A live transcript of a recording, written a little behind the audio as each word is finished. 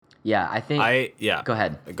Yeah, I think... Yeah. Go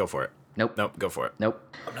ahead. Go for it. Nope. Nope, go for it. Nope.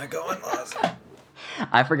 I'm not going, Loz.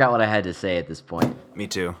 I forgot what I had to say at this point. Me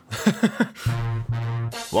too.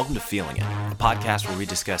 Welcome to Feeling It, a podcast where we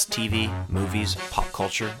discuss TV, movies, pop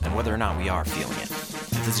culture, and whether or not we are feeling it.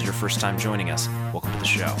 If this is your first time joining us, welcome to the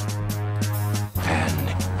show. And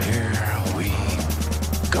here we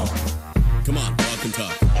go. Come on, walk and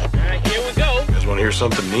talk. All right, here we go. You guys want to hear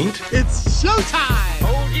something neat? It's showtime!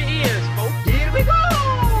 Hold your ears, folks. Here we go.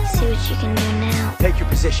 See what you can do now. Take your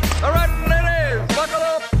position. All right, ladies, buckle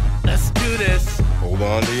up. Let's do this. Hold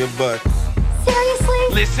on to your butts. Seriously?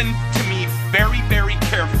 Listen to me very, very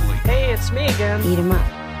carefully. Hey, it's me again. Eat 'em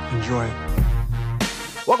up. Enjoy.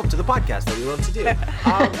 Welcome to the podcast that we love to do.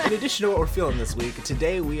 In addition to what we're feeling this week,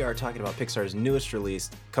 today we are talking about Pixar's newest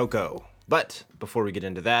release, Coco. But before we get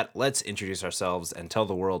into that, let's introduce ourselves and tell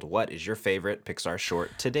the world what is your favorite Pixar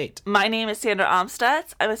short to date. My name is Sandra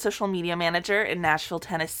Amstutz. I'm a social media manager in Nashville,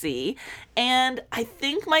 Tennessee. And I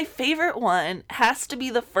think my favorite one has to be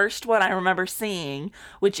the first one I remember seeing,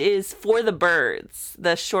 which is For the Birds,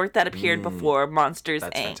 the short that appeared before Monsters,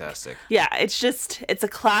 That's Inc. fantastic. Yeah, it's a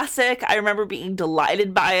classic. I remember being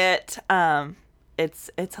delighted by it.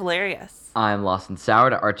 It's hilarious. I'm Lawson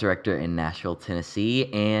Sauer, the art director in Nashville, Tennessee,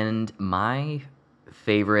 and my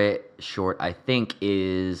favorite short, I think,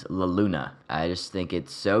 is La Luna. I just think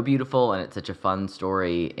it's so beautiful, and it's such a fun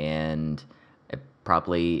story, and it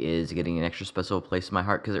probably is getting an extra special place in my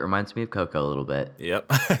heart because it reminds me of Coco a little bit. Yep.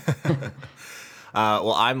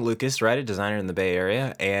 Well, I'm Lucas, right, a designer in the Bay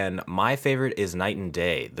Area, and my favorite is Night and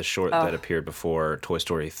Day, the short that appeared before Toy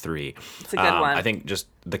Story 3. It's a good one. I think just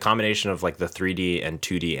the combination of like the 3D and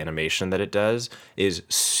 2D animation that it does is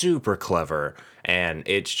super clever, and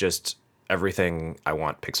it's just everything I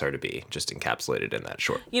want Pixar to be, just encapsulated in that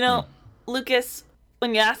short. You know, Lucas,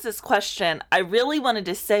 when you asked this question, I really wanted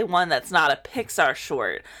to say one that's not a Pixar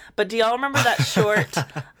short. But do y'all remember that short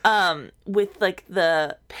with like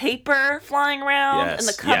the paper flying around and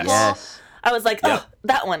the couple? Yes. I was like, oh,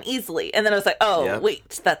 that one easily. And then I was like, oh, Yep.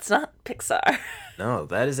 wait, that's not Pixar. No,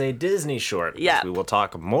 that is a Disney short, which Yeah. we will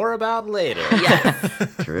talk more about later.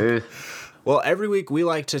 Yes. Truth. Well, every week we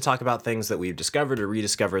like to talk about things that we've discovered or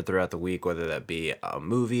rediscovered throughout the week, whether that be a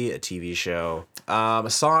movie, a TV show, a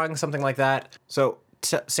song, something like that. So,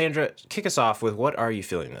 Sandra, kick us off with what are you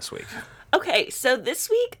feeling this week? Okay, so this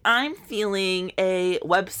week I'm feeling a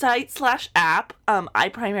website/app. I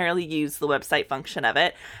primarily use the website function of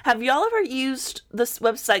it. Have y'all ever used this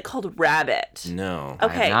website called Rabbit? No. I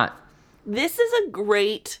Okay. have not. This is a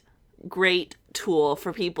great tool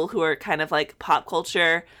for people who are kind of like pop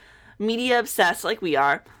culture, media obsessed like we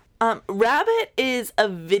are. Rabbit is a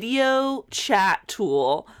video chat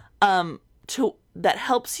tool that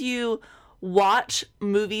helps you watch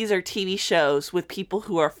movies or TV shows with people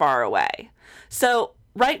who are far away. So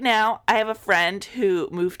right now, I have a friend who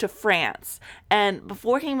moved to France. And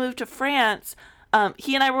before he moved to France,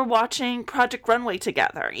 he and I were watching Project Runway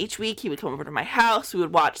together. Each week, he would come over to my house. We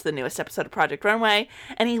would watch the newest episode of Project Runway.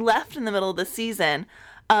 And he left in the middle of the season.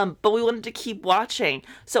 But we wanted to keep watching.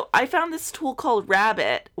 So I found this tool called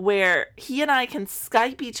Rabbit where he and I can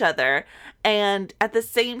Skype each other and at the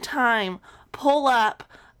same time pull up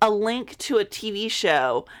a link to a TV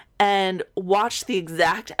show and watch the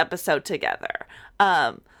exact episode together.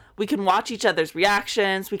 We can watch each other's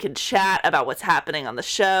reactions. We can chat about what's happening on the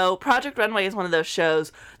show. Project Runway is one of those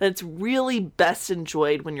shows that's really best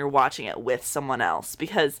enjoyed when you're watching it with someone else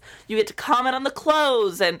because you get to comment on the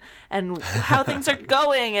clothes and how things are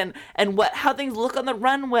going and how things look on the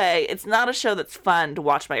runway. It's not a show that's fun to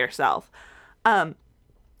watch by yourself.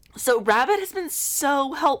 So Rabbit has been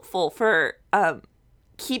so helpful for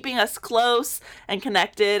keeping us close and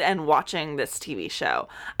connected and watching this TV show.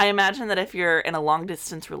 I imagine that if you're in a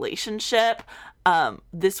long-distance relationship,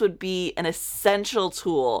 this would be an essential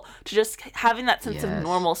tool to just having that sense of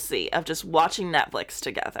normalcy of just watching Netflix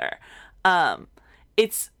together.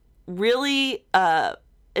 It's really,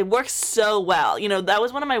 it works so well. You know, that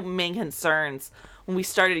was one of my main concerns when we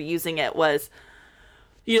started using it was,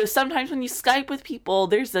 you know, sometimes when you Skype with people,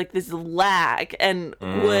 there's like this lag and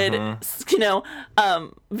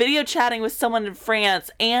video chatting with someone in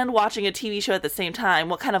France and watching a TV show at the same time,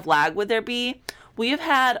 what kind of lag would there be? We have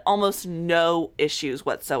had almost no issues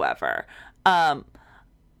whatsoever. The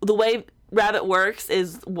way Rabbit works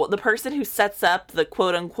is the person who sets up the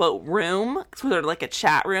quote unquote room, sort of like a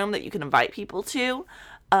chat room that you can invite people to,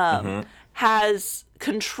 has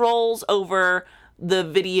controls over the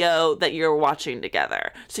video that you're watching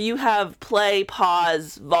together. So you have play,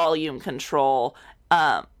 pause, volume control,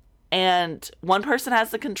 and one person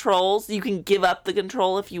has the controls. You can give up the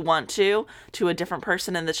control if you want to a different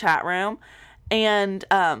person in the chat room. And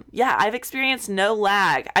I've experienced no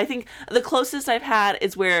lag. I think the closest I've had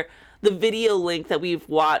is where the video link that we've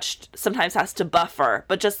watched sometimes has to buffer,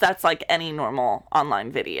 but just that's like any normal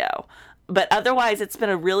online video. But otherwise, it's been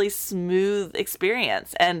a really smooth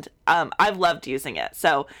experience, and I've loved using it.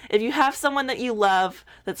 So if you have someone that you love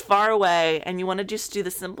that's far away and you want to just do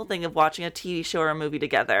the simple thing of watching a TV show or a movie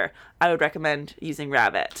together, I would recommend using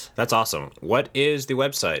Rabbit. That's awesome. What is the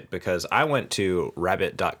website? Because I went to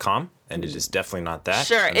rabbit.com, and it is definitely not that.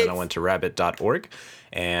 Sure. And then I went to rabbit.org,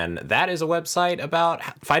 and that is a website about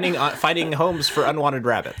finding homes for unwanted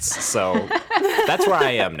rabbits. So that's where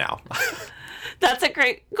I am now. That's a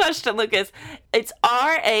great question, Lucas. It's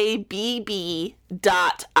RABB.IT.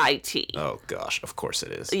 Oh, gosh. Of course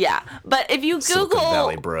it is. Yeah. But if you Silicon Google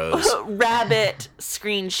Valley Bros. Rabbit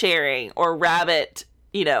screen sharing or Rabbit,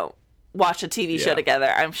 watch a TV show Yeah. together,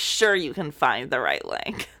 I'm sure you can find the right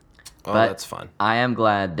link. Oh, But that's fun. I am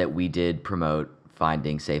glad that we did promote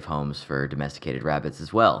finding safe homes for domesticated rabbits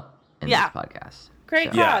as well in Yeah. this podcast.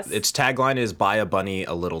 Great Yeah, cause. its tagline is "Buy a bunny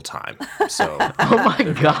a little time." So Oh my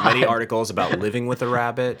god! many articles about living with a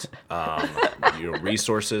rabbit,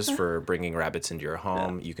 resources for bringing rabbits into your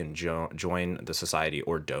home. You can join the society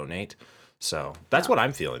or donate. So that's what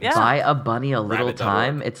I'm feeling. Yeah. Buy a bunny a little Rabbit.org.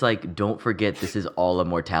 time. It's like, don't forget, this is all a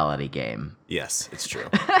mortality game. Yes, it's true.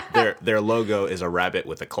 Their logo is a rabbit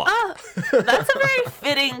with a claw. That's a very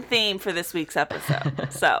fitting theme for this week's episode.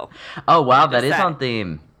 So, Oh wow, that is say. on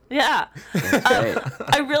theme. yeah. Great.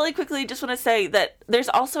 I really quickly just want to say that there's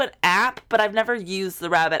also an app, but I've never used the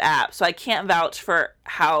Rabbit app, so I can't vouch for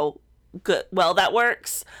how well that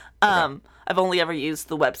works. I've only ever used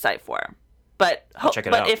the website for it. But check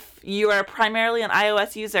it but out. if you are primarily an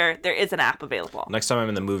iOS user, there is an app available. Next time I'm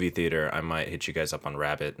in the movie theater, I might hit you guys up on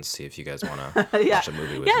Rabbit and see if you guys want to Yeah. watch a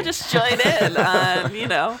movie with Yeah, me. just join in on,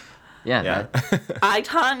 Yeah, Yeah. that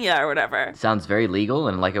Tanya or whatever. sounds very legal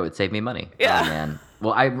and like it would save me money. Yeah. Oh man.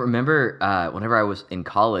 Well, I remember whenever I was in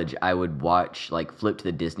college, I would flip to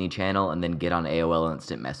the Disney Channel and then get on AOL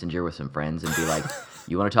Instant Messenger with some friends and be like,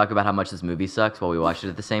 "You want to talk about how much this movie sucks while we watch it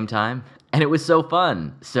at the same time?" And it was so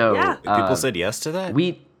fun. So Yeah. People said yes to that.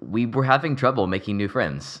 we were having trouble making new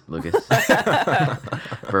friends, Lucas,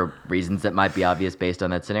 for reasons that might be obvious based on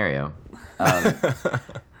that scenario.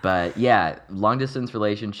 But yeah, long distance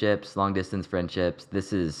relationships, long distance friendships.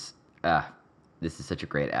 This is such a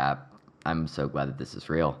great app. I'm so glad that this is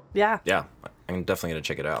real. Yeah. Yeah, I'm definitely going to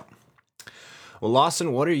check it out. Well,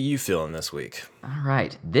 Lawson, what are you feeling this week? All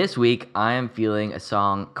right. This week, I am feeling a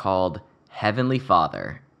song called Heavenly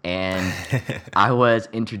Father. And I was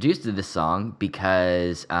introduced to this song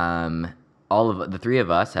because all of the three of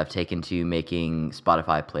us have taken to making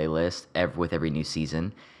Spotify playlists with every new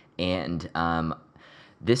season. And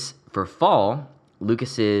this, for fall,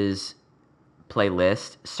 Lucas's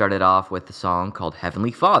playlist started off with a song called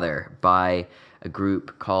Heavenly Father by a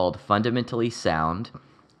group called Fundamentally Sound,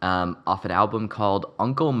 off an album called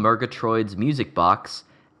Uncle Murgatroyd's Music Box,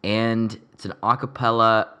 and it's an a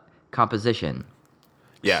cappella composition.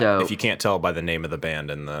 Yeah, So- if you can't tell by the name of the band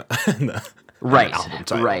and the, Right, album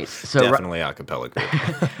title. right. So Definitely a cappella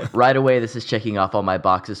group. right away, this is checking off all my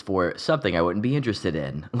boxes for something I wouldn't be interested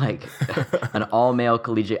in, like an all-male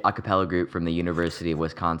collegiate a cappella group from the University of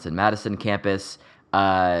Wisconsin-Madison campus.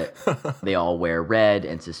 They all wear red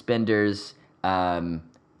and suspenders.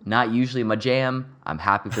 Not usually my jam. I'm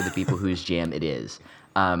happy for the people whose jam it is.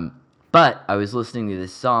 But I was listening to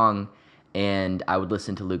this song, and I would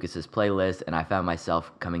listen to Lucas's playlist, and I found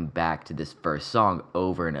myself coming back to this first song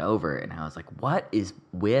over and over, and I was like, what is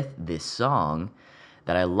with this song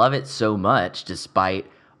that I love it so much despite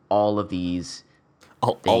all of these...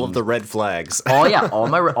 all of the red flags. Oh yeah, all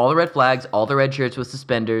the red flags, all the red shirts with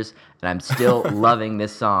suspenders, and I'm still loving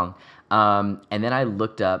this song. And then I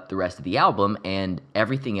looked up the rest of the album, and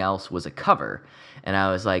everything else was a cover. And I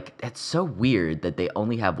was like, that's so weird that they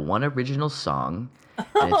only have one original song,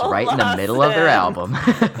 and it's right in the middle of their album.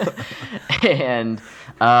 and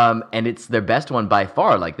it's their best one by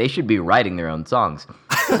far. Like, they should be writing their own songs.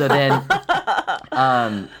 So then...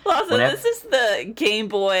 Lawson, Whenever- this is the Game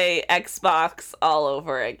Boy Xbox all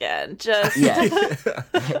over again. Just Yeah,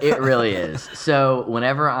 it really is. So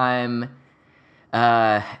whenever I'm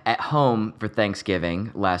at home for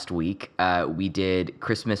Thanksgiving last week, we did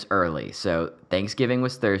Christmas early. So Thanksgiving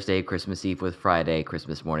was Thursday, Christmas Eve was Friday,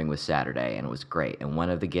 Christmas morning was Saturday, and it was great. And one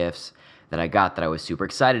of the gifts that I got that I was super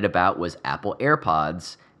excited about was Apple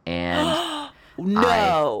AirPods. And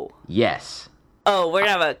no. yes, Oh, we're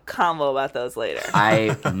gonna have a combo about those later.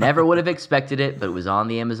 I never would have expected it, but it was on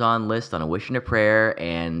the Amazon list on a wish and a prayer,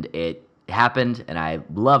 and it happened, and I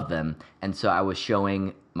loved them. And so I was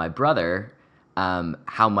showing my brother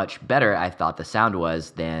how much better I thought the sound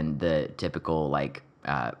was than the typical like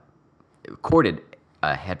corded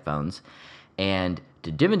headphones. And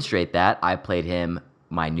to demonstrate that, I played him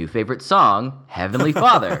my new favorite song, Heavenly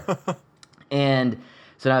Father. And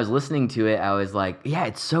so when I was listening to it, I was like, yeah,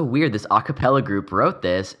 it's so weird. This a cappella group wrote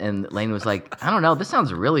this. And Lane was like, I don't know, this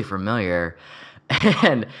sounds really familiar.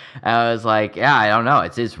 And I was like, yeah, I don't know.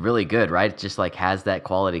 It's really good, right? It just like has that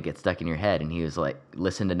quality get stuck in your head. And he was like,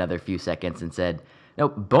 listened another few seconds and said, no,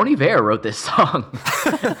 Bon Iver wrote this song.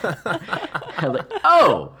 I was like,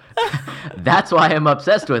 oh, that's why I'm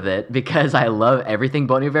obsessed with it, because I love everything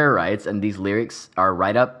Bon Iver writes, and these lyrics are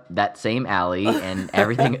right up that same alley, and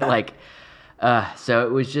everything like, so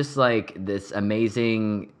it was just like this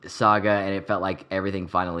amazing saga, and it felt like everything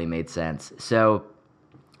finally made sense. So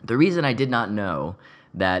the reason I did not know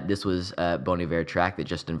that this was a Bon Iver track, that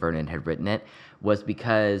Justin Vernon had written it, was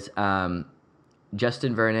because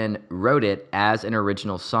Justin Vernon wrote it as an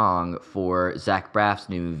original song for Zach Braff's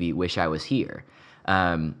new movie, Wish I Was Here.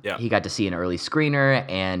 He got to see an early screener,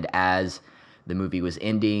 and as the movie was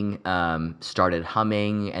ending, started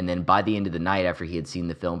humming, and then by the end of the night, after he had seen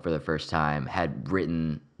the film for the first time, had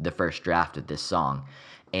written the first draft of this song.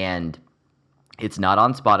 And it's not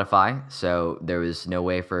on Spotify, so there was no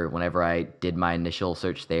way for, whenever I did my initial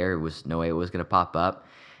search there, was no way it was going to pop up.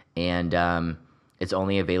 And it's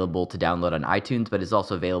only available to download on iTunes, but it's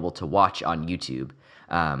also available to watch on YouTube.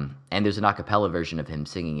 And there's an a cappella version of him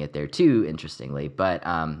singing it there too, interestingly. But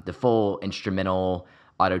the full instrumental,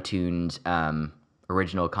 auto-tuned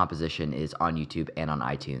original composition is on YouTube and on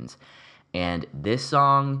iTunes. And this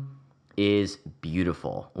song is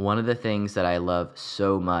beautiful. One of the things that I love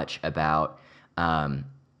so much about Bon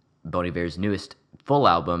Iver's newest full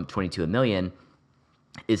album, 22 A Million,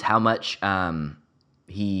 is how much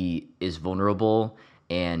he is vulnerable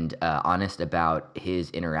and honest about his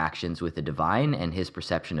interactions with the divine and his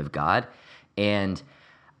perception of God. And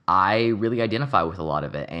I really identify with a lot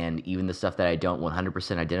of it. And even the stuff that I don't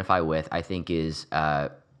 100% identify with, I think is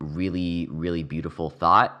really, really beautiful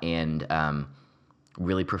thought and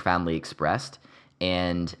really profoundly expressed.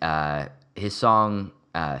 And his song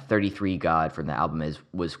 33 God from the album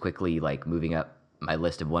was quickly like moving up my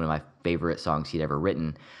list of one of my favorite songs he'd ever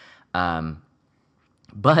written.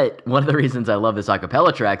 But one of the reasons I love this a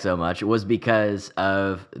cappella track so much was because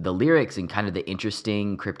of the lyrics and kind of the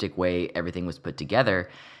interesting, cryptic way everything was put together.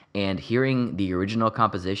 And hearing the original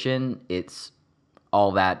composition, it's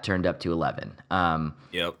all that turned up to 11.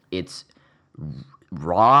 It's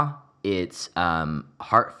raw, it's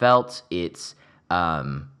heartfelt, it's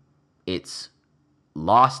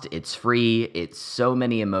lost, it's free, it's so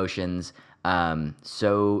many emotions,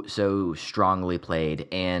 so strongly played,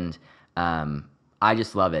 and I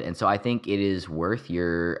just love it. And so I think it is worth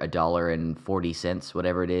your $1.40,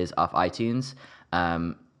 whatever it is, off iTunes.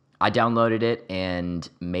 I downloaded it and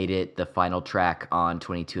made it the final track on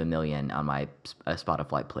 22 A Million on my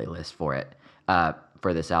Spotify playlist for it,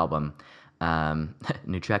 for this album.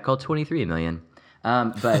 New track called 23 A Million.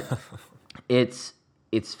 But it's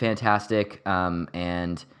fantastic,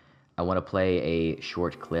 and I want to play a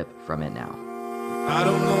short clip from it now. I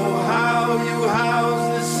don't know how you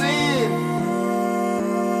house the sin,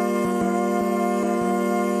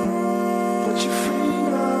 but you're free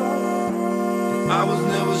now. I was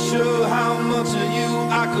never sure how much of you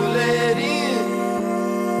I could let in,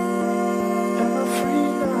 and I'm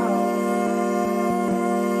free now.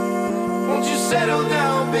 Won't you settle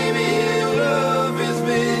down, baby? Your love has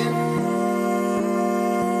been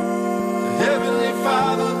the Heavenly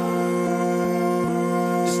Father.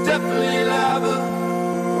 It's definitely louder,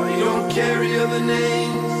 why you don't carry other names.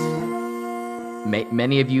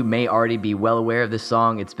 Many of you may already be well aware of this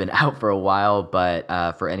song. It's been out for a while, but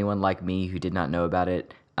for anyone like me who did not know about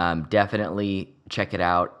it, definitely check it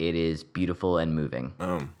out. It is beautiful and moving.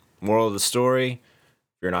 Moral of the story, if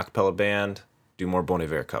you're an a cappella band, do more Bon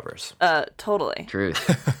Iver covers. Totally. Truth.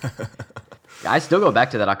 I still go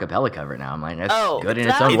back to that a cappella cover now. I'm like, that's good in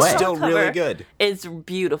its own way. It's still really good. It's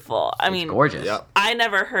beautiful. I mean, gorgeous. Yep. I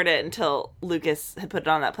never heard it until Lucas had put it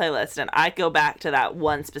on that playlist, and I go back to that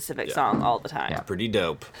one specific song all the time. Yeah. Pretty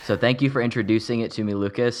dope. So thank you for introducing it to me,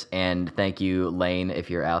 Lucas, and thank you, Lane,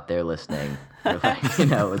 if you're out there listening.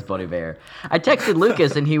 It was Bon Iver. I texted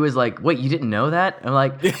Lucas, and he was like, wait, you didn't know that? I'm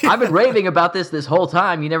like, I've been raving about this whole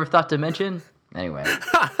time. You never thought to mention? Anyway.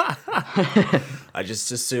 I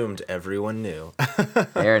just assumed everyone knew.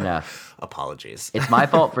 Fair enough. Apologies. It's my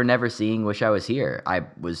fault for never seeing Wish I Was Here.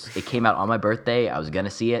 It came out on my birthday. I was going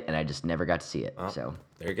to see it, and I just never got to see it. So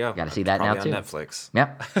there you go. Got to see that now, too. On Netflix.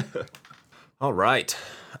 Yep. All right.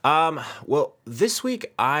 Well, this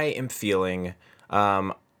week I am feeling...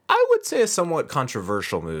 I would say a somewhat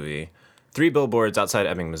controversial movie. 3 Billboards Outside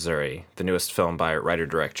Ebbing, Missouri, the newest film by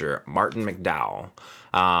writer-director Martin McDowell,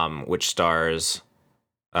 which stars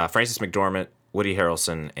Frances McDormand, Woody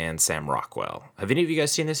Harrelson, and Sam Rockwell. Have any of you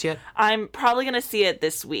guys seen this yet? I'm probably going to see it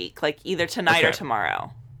this week, like either tonight or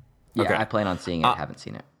tomorrow. Yeah, Okay. I plan on seeing it. Haven't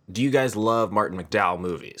seen it. Do you guys love Martin McDowell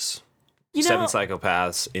movies? You know, Seven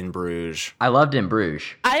Psychopaths, In Bruges. I loved In Bruges.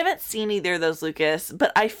 I haven't seen either of those, Lucas,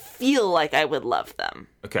 but I feel like I would love them.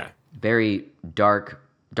 Okay. Very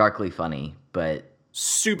darkly funny, but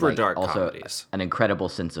Super like, dark also comedies. an incredible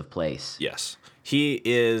sense of place. Yes. He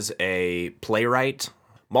is a playwright,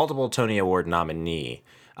 multiple Tony Award nominee.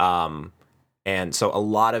 And so a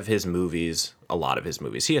lot of his movies,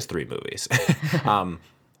 he has 3 movies.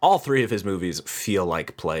 All 3 of his movies feel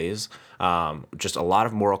like plays. Just a lot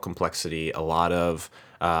of moral complexity, a lot of,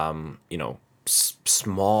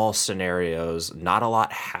 small scenarios. Not a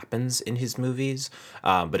lot happens in his movies,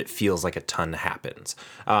 but it feels like a ton happens.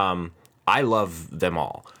 I love them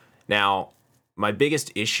all. Now, my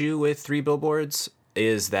biggest issue with 3 Billboards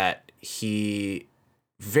is that he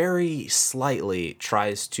very slightly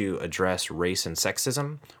tries to address race and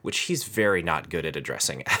sexism, which he's very not good at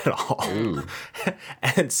addressing at all.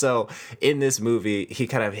 And so in this movie, he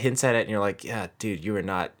kind of hints at it, and you're like, yeah, dude, you're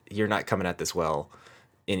not coming at this well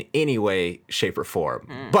in any way, shape, or form.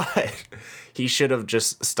 But he should have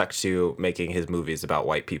just stuck to making his movies about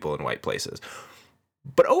white people in white places.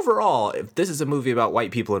 But overall, if this is a movie about white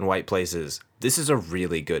people in white places, this is a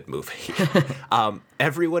really good movie.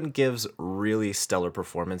 Everyone gives really stellar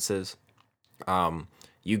performances.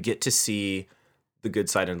 You get to see the good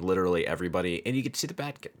side of literally everybody, and you get to see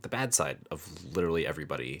the bad side of literally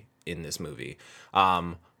everybody in this movie.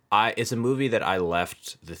 It's a movie that I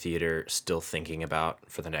left the theater still thinking about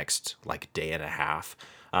for the next day and a half,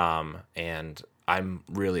 and I'm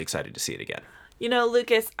really excited to see it again. You know,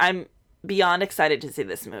 Lucas, I'm beyond excited to see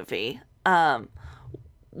this movie.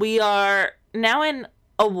 We are now in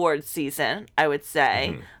awards season, I would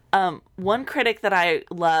say. One critic that I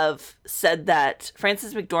love said that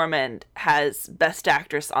Frances McDormand has Best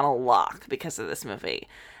Actress on a lock because of this movie.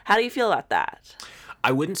 How do you feel about that?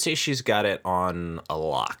 I wouldn't say she's got it on a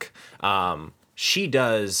lock. She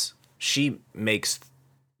makes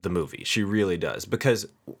the movie. She really does. Because,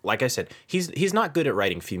 like I said, he's not good at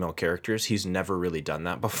writing female characters. He's never really done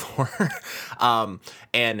that before.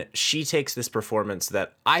 And she takes this performance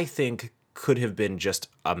that I think could have been just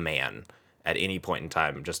a man at any point in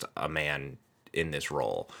time, just a man in this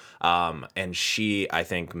role. And she, I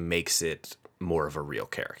think, makes it more of a real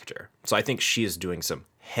character. So I think she is doing some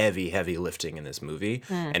heavy lifting in this movie,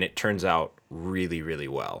 and it turns out really, really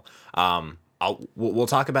well. We'll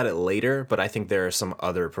talk about it later, but I think there are some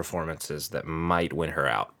other performances that might win her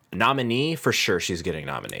out. Nominee, for sure, she's getting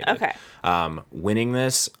nominated. Okay. Winning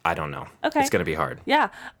this, I don't know. Okay. It's going to be hard. Yeah.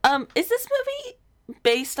 Is this movie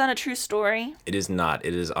based on a true story? It is not.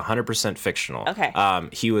 It is 100% fictional. Okay.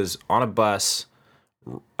 He was on a bus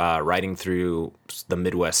riding through the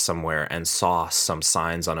Midwest somewhere and saw some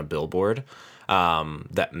signs on a billboard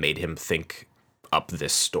that made him think up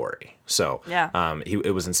this story. So yeah.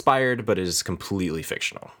 It was inspired, but it is completely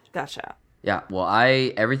fictional. Gotcha. Yeah, well,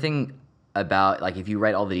 everything about, if you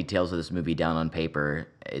write all the details of this movie down on paper,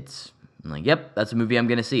 I'm like, yep, that's a movie I'm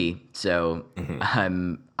gonna see. So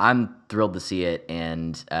I'm thrilled to see it,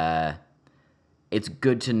 and it's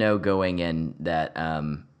good to know going in that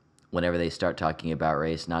whenever they start talking about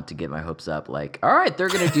race, not to get my hopes up. All right, they're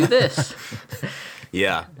gonna do this.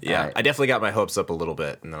 Yeah. Right. I definitely got my hopes up a little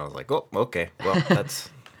bit, and then I was like, oh, okay, well, that's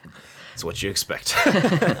what you expect.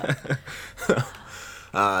 Yeah,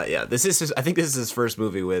 I think this is his first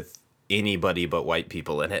movie with anybody but white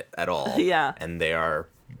people in it at all. Yeah. And they are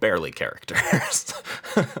barely characters.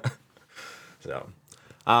 So,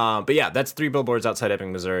 but yeah, that's 3 Billboards Outside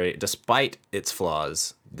Ebbing, Missouri. Despite its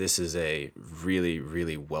flaws, this is a really,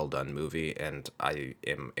 really well done movie, and I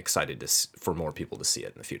am excited for more people to see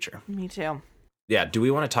it in the future. Me too. Yeah, do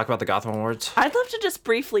we want to talk about the Gotham Awards? I'd love to just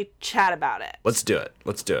briefly chat about it. Let's do it.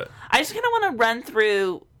 I just kind of want to run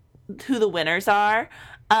through who the winners are,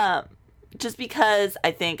 just because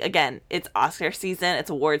I think, again, it's Oscar season, it's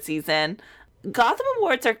award season. Gotham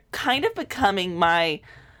Awards are kind of becoming the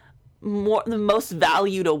most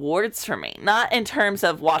valued awards for me. Not in terms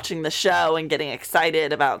of watching the show and getting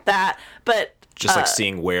excited about that, but just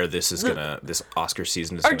seeing where this Oscar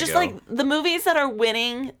season is going to go. Or just the movies that are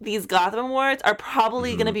winning these Gotham Awards are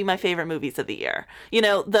probably going to be my favorite movies of the year. You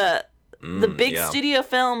know, the big studio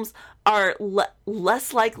films are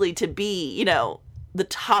less likely to be, the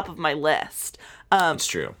top of my list. It's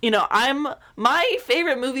true. You know, my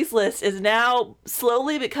favorite movies list is now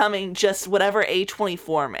slowly becoming just whatever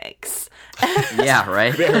A24 makes. Yeah,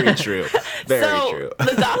 right? Very true. Very true.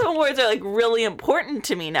 The Gotham Awards are like really important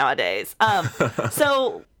to me nowadays.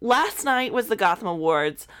 So last night was the Gotham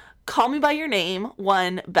Awards. Call Me by Your Name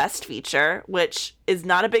won Best Feature, which is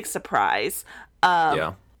not a big surprise.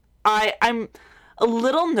 Yeah. I'm a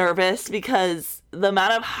little nervous because the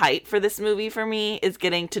amount of hype for this movie for me is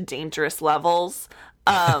getting to dangerous levels.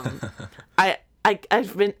 I've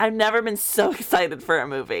never been so excited for a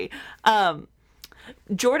movie.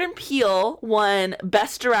 Jordan Peele won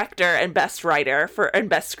Best Director and Best Writer and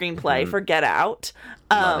Best Screenplay for Get Out.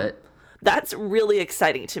 Love it. That's really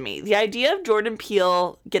exciting to me. The idea of Jordan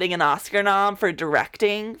Peele getting an Oscar nom for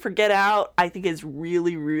directing for Get Out, I think is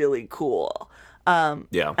really, really cool.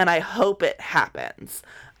 Yeah. And I hope it happens.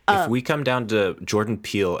 If we come down to Jordan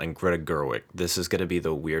Peele and Greta Gerwig, this is going to be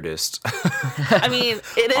the weirdest I mean,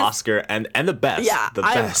 it is Oscar and the best. Yeah, the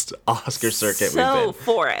best Oscar circuit we've so been.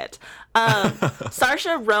 for it.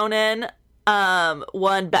 Saoirse Ronan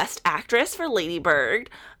won Best Actress for Lady Bird,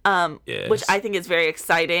 Yes. which I think is very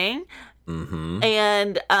exciting. Mm-hmm.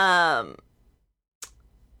 And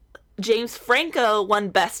James Franco won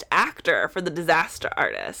Best Actor for The Disaster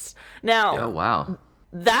Artist. Now, Oh, wow.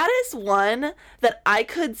 that is one that I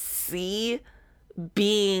could see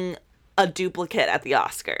being a duplicate at the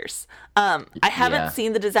Oscars. I haven't Yeah.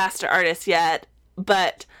 seen The Disaster Artist yet,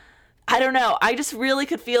 but I don't know. I just really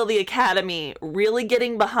could feel the Academy really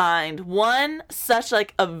getting behind such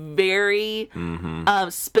like a very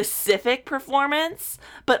specific performance,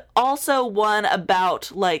 but also one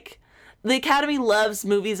about like the Academy loves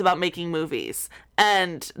movies about making movies,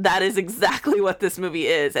 and that is exactly what this movie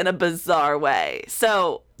is in a bizarre way.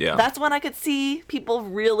 So Yeah. that's one I could see people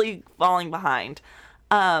really falling behind.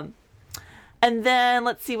 And then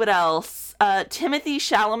let's see what else. Timothée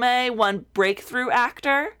Chalamet won Breakthrough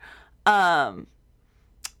Actor, and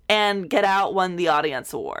Get Out won the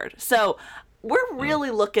Audience Award. So we're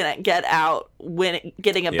really looking at Get Out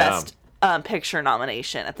getting a Best Picture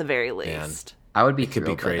nomination at the very least. I would be It could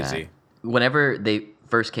be thrilled by that. crazy. Whenever they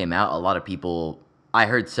first came out, a lot of people, I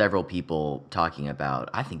heard several people talking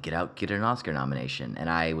about, I think Get Out get an Oscar nomination, and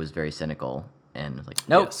I was very cynical and was like,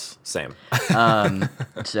 nope. Yes, same.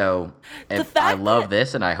 So I love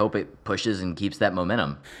this, and I hope it pushes and keeps that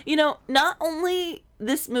momentum. You know, not only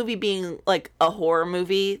this movie being like a horror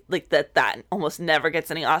movie, like that almost never gets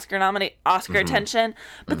any Oscar attention,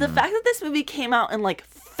 but the fact that this movie came out in like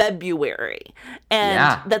February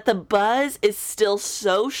and that the buzz is still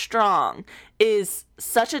so strong is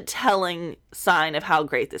such a telling sign of how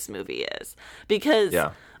great this movie is. Because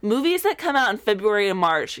movies that come out in February and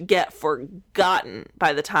March get forgotten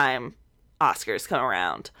by the time Oscars come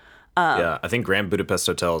around. Yeah, I think Grand Budapest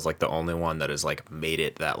Hotel is like the only one that has like made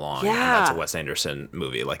it that long. Yeah. And that's a Wes Anderson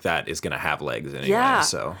movie. Like that is going to have legs anyway. Yeah.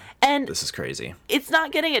 So And this is crazy. it's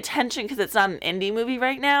not getting attention because it's not an indie movie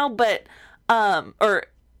right now, but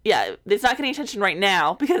it's not getting attention right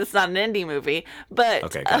now because it's not an indie movie. But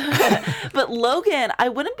Okay, got it. but Logan, I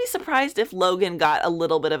wouldn't be surprised if Logan got a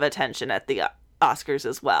little bit of attention at the Oscars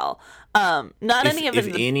as well. Not any of If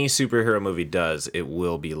it. any superhero movie does, it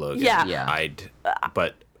will be Logan. Yeah.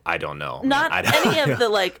 But I don't know. Not I don't any of the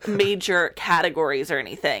like major categories or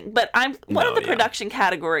anything, but one of the production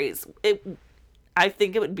categories. I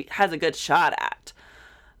think it has a good shot at.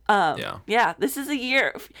 Yeah, this is a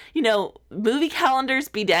year. You know, movie calendars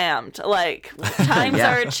be damned. Like times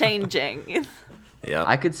are changing. Yeah,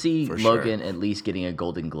 I could see for Logan sure. at least getting a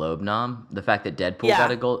Golden Globe nom. The fact that Deadpool got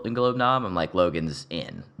a Golden Globe nom, I'm like, Logan's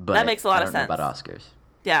in. But That makes a lot I of don't know sense. about Oscars.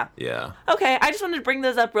 Yeah. Yeah. Okay, I just wanted to bring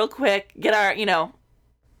those up real quick. Get our,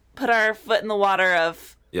 put our foot in the water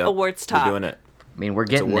of Yep. awards talk. We're doing it. I mean, we're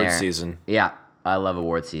getting award there. season. Yeah, I love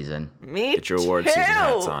award season. Me Get your award too. season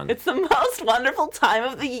hats on. It's the most wonderful time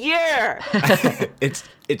of the year.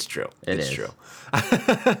 It's true. It it's is. true.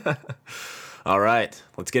 All right,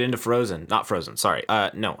 let's get into Frozen. Not Frozen. Sorry.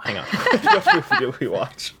 No, hang on. What movie did we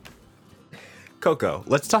watch? Coco.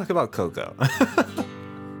 Let's talk about Coco.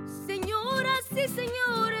 Señoras y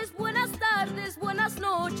señores, buenas tardes, buenas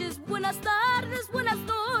noches, buenas tardes, buenas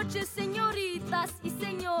noches, señoritas y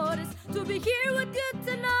señores. To be here with you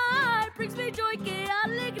tonight brings me joy, que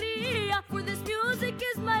alegría. For this music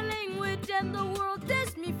is my language and the world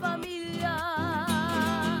es mi familia.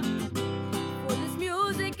 For this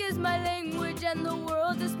music is my language and the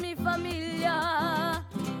world is mi familia.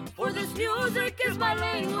 For this music is my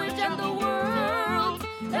language and the world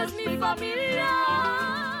es mi familia.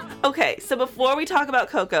 Okay, so before we talk about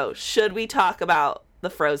Coco, should we talk about the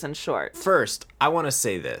Frozen short. First, I want to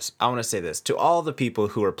say this. To all the people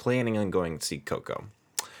who are planning on going to see Coco.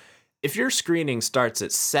 If your screening starts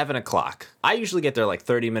at 7 o'clock, I usually get there like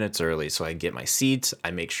 30 minutes early so I get my seat. I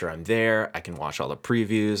make sure I'm there. I can watch all the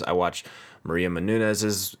previews. I watch Maria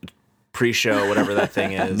Menounos' pre-show, whatever that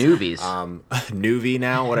thing is. Newbies. Newbie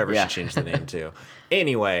now, whatever she changed the name to.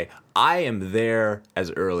 Anyway, I am there as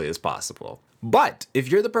early as possible. But if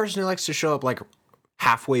you're the person who likes to show up like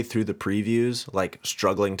halfway through the previews, like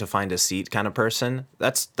struggling to find a seat kind of person,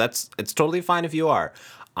 it's totally fine if you are.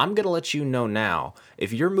 I'm going to let you know now,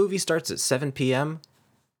 if your movie starts at 7 p.m.,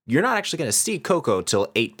 you're not actually going to see Coco till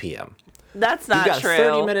 8 p.m. That's not You've got true.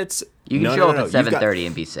 30 minutes. You can show up at 7:30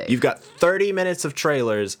 and be safe. You've got 30 minutes of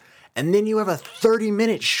trailers, and then you have a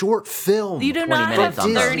 30-minute short film. You do 20 not have minutes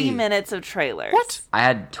on 30 Disney. minutes of trailers. What? I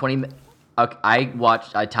had 20. Okay,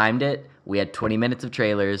 I timed it. We had 20 minutes of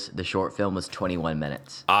trailers. The short film was 21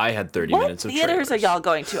 minutes. I had 30 What minutes of trailers. theaters are y'all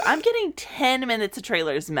going to? I'm getting 10 minutes of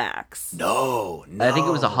trailers max. No. I think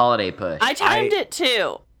it was a holiday push. I timed it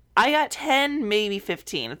too. I got 10, maybe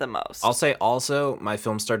 15 at the most. I'll say also, my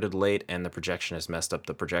film started late and the projectionist messed up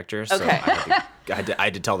the projector, so Okay. I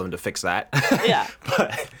had to tell them to fix that. Yeah.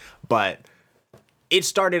 but it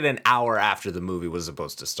started an hour after the movie was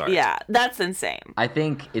supposed to start. Yeah, that's insane. I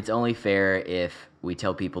think it's only fair if we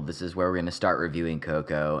tell people this is where we're going to start reviewing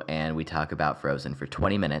Coco, and we talk about Frozen for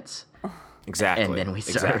 20 minutes, Exactly. and then we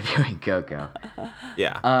start reviewing Coco.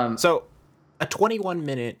 Yeah. So a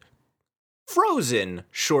 21-minute Frozen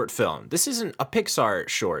short film. This isn't a Pixar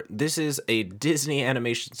short. This is a Disney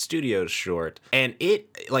Animation Studios short. And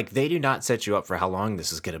they do not set you up for how long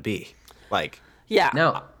this is going to be. Like, Yeah.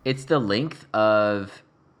 No, it's the length of.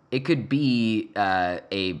 It could be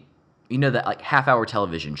that like half-hour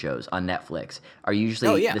television shows on Netflix are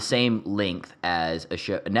usually the same length as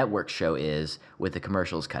a network show is with the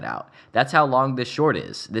commercials cut out. That's how long this short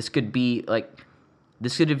is. This could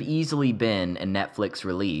have easily been a Netflix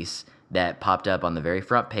release that popped up on the very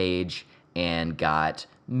front page and got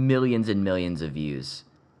millions and millions of views.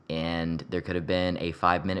 And there could have been a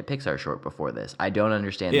 5-minute Pixar short before this. I don't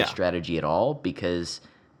understand the strategy at all because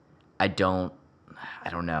I don't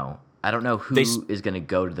know. I don't know who is going to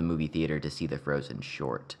go to the movie theater to see the Frozen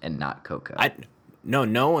short and not Coco.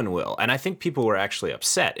 No one will. And I think people were actually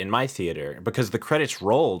upset in my theater because the credits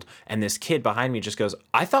rolled and this kid behind me just goes,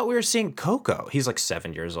 I thought we were seeing Coco. He's like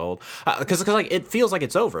 7 years old. Because like it feels like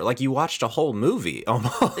it's over. Like you watched a whole movie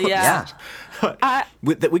almost. Yeah.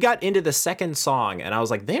 We got into the second song and I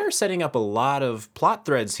was like, they are setting up a lot of plot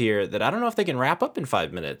threads here that I don't know if they can wrap up in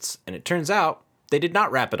 5 minutes. And it turns out they did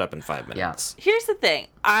not wrap it up in 5 minutes. Here's the thing.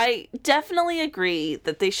 I definitely agree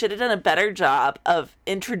that they should have done a better job of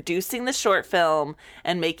introducing the short film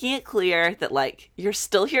and making it clear that, like, you're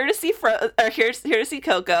still here to see here to see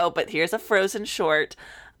Coco, but here's a Frozen short.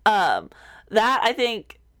 That I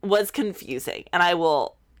think was confusing, and I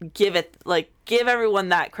will give everyone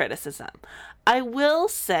that criticism. I will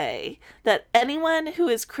say that anyone who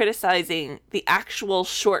is criticizing the actual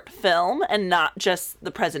short film and not just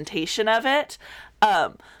the presentation of it,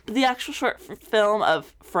 but the actual short film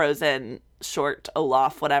of Frozen, short,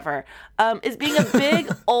 Olaf, whatever, is being a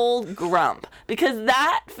big old grump because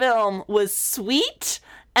that film was sweet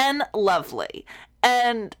and lovely.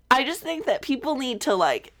 And I just think that people need to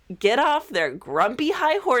like get off their grumpy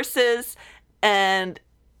high horses and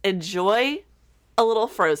enjoy a little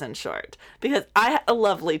Frozen short because I had a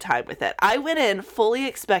lovely time with it. I went in fully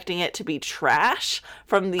expecting it to be trash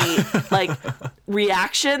from the like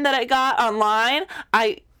reaction that I got online.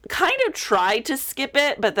 I kind of tried to skip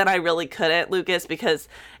it, but then I really couldn't, Lucas, because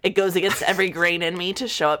it goes against every grain in me to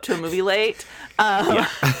show up to a movie late. I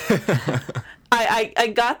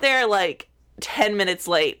got there like 10 minutes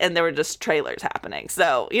late and there were just trailers happening.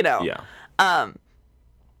 So,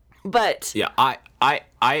 but yeah,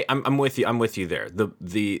 I'm with you. I'm with you there.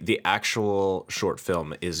 The actual short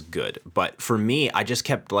film is good, but for me, I just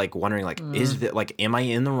kept like wondering, like, is that like, am I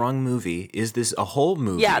in the wrong movie? Is this a whole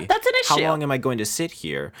movie? Yeah, that's an issue. How long am I going to sit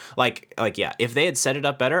here? Like, yeah. If they had set it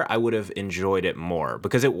up better, I would have enjoyed it more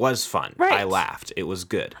because it was fun. Right. I laughed. It was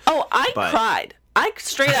good. Oh, I cried. I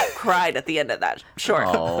straight up cried at the end of that short.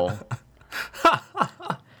 Oh.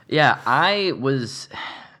 Yeah, I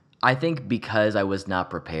think because I was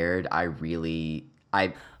not prepared, and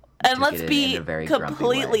let's be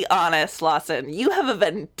completely honest, Lawson. You have a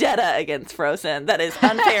vendetta against Frozen that is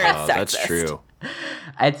unfair and sexist. That's true.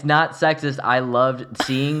 It's not sexist. I loved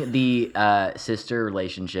seeing the sister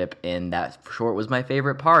relationship in that short was my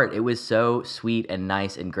favorite part. It was so sweet and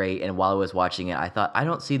nice and great. And while I was watching it, I thought, I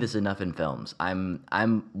don't see this enough in films.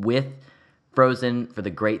 I'm with Frozen for the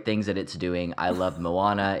great things that it's doing. I love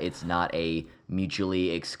Moana. It's not a mutually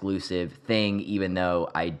exclusive thing, even though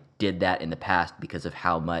I did that in the past because of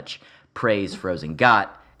how much praise Frozen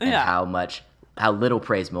got and how little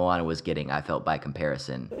praise Moana was getting. I felt by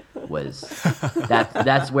comparison was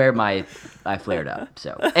that's where I flared up.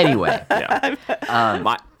 So anyway,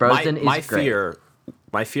 Frozen is great.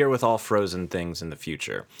 My fear with all Frozen things in the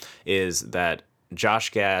future is that Josh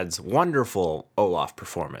Gad's wonderful Olaf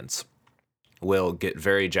performance will get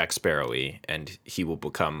very Jack Sparrow-y, and he will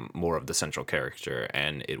become more of the central character,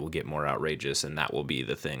 and it will get more outrageous, and that will be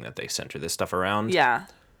the thing that they center this stuff around. Yeah.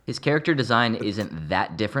 His character design isn't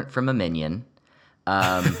that different from a minion.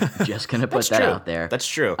 Just gonna put that out there. That's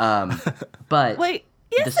true. But wait,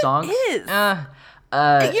 yes, the songs it is.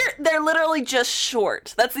 They're literally just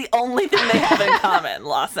short. That's the only thing they have in common,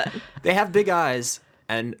 Lawson. They have big eyes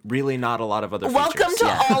and really not a lot of other Welcome features.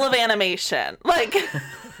 to all of animation. Like,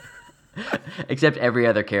 except every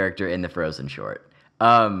other character in the Frozen short.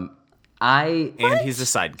 And he's a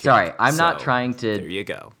sidekick. Sorry, I'm not trying to. There you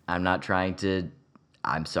go.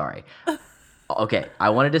 I'm sorry. Okay, I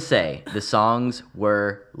wanted to say the songs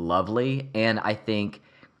were lovely, and I think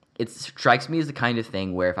it strikes me as the kind of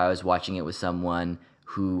thing where if I was watching it with someone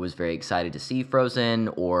who was very excited to see Frozen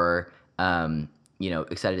or,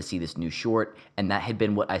 excited to see this new short, and that had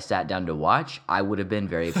been what I sat down to watch, I would have been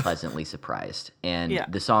very pleasantly surprised. And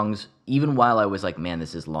the songs, even while I was like, man,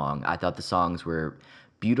 this is long, I thought the songs were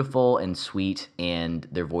beautiful and sweet, and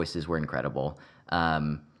their voices were incredible.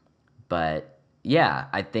 But yeah,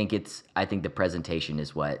 I think the presentation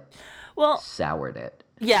is what soured it.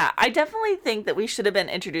 Yeah, I definitely think that we should have been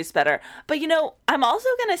introduced better. But, I'm also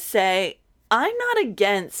going to say I'm not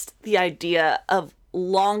against the idea of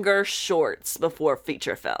longer shorts before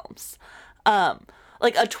feature films.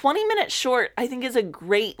 Like a 20-minute short, I think, is a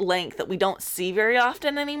great length that we don't see very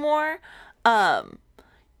often anymore. And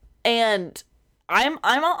I'm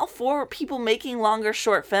all for people making longer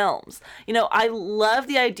short films. I love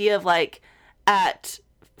the idea of like at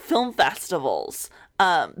film festivals,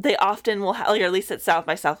 they often will, or at least at South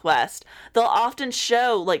by Southwest, they'll often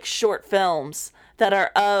show like short films that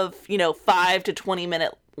are of 5 to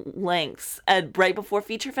 20-minute lengths right before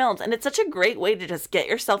feature films, and it's such a great way to just get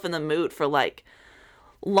yourself in the mood for like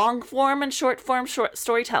long form and short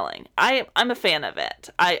storytelling. I'm a fan of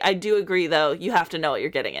it. I do agree though, you have to know what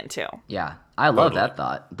you're getting into. Yeah, I love that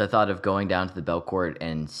thought. The thought of going down to the Belcourt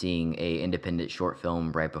and seeing a independent short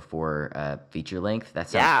film right before feature length. That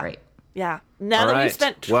sounds great. Yeah. Now that we've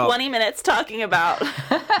spent 20 minutes talking about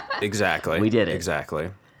Exactly. We did it.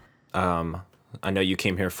 Exactly. I know you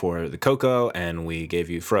came here for the Coco, and we gave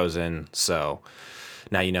you Frozen, so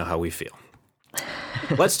now you know how we feel.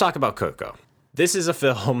 Let's talk about Coco. This is a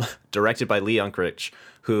film directed by Lee Unkrich,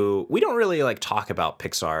 who we don't really talk about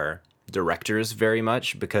Pixar directors very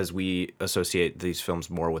much because we associate these films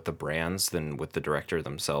more with the brands than with the director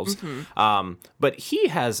themselves. Mm-hmm. But he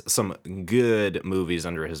has some good movies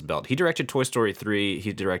under his belt. He directed Toy Story 3,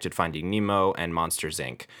 he directed Finding Nemo, and Monsters,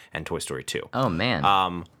 Inc., and Toy Story 2. Oh,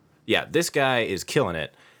 man. Yeah, this guy is killing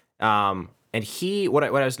it. And what I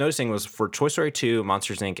was noticing was for Toy Story 2,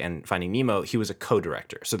 Monsters, Inc., and Finding Nemo, he was a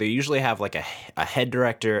co-director. So they usually have like a head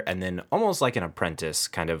director and then almost like an apprentice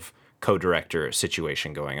kind of co-director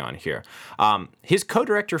situation going on here. His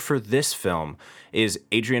co-director for this film is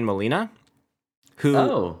Adrian Molina,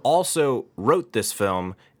 who also wrote this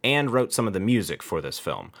film and wrote some of the music for this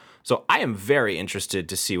film. So I am very interested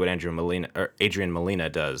to see what Adrian Molina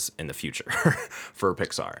does in the future for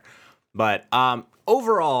Pixar. But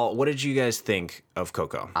overall, what did you guys think of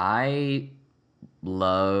Coco? I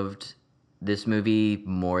loved this movie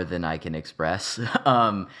more than I can express.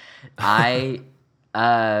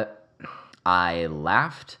 I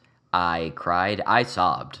laughed, I cried, I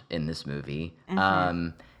sobbed in this movie.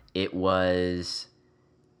 Mm-hmm. It was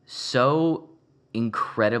so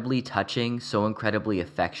incredibly touching, so incredibly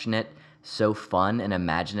affectionate, so fun and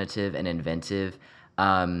imaginative and inventive,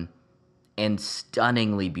 and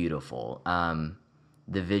stunningly beautiful.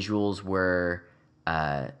 The visuals were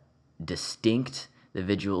distinct. The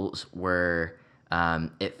visuals were,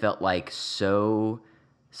 it felt like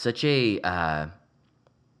such a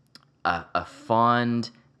fond,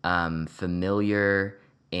 familiar,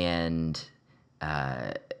 and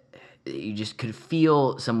you just could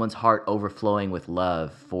feel someone's heart overflowing with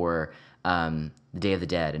love for the Day of the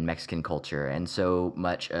Dead and Mexican culture, and so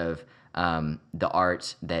much of the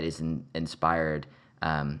art that is inspired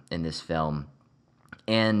in this film.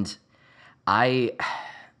 And the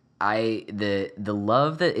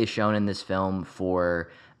love that is shown in this film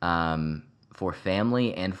for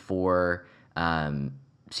family and for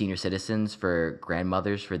senior citizens, for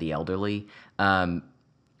grandmothers, for the elderly,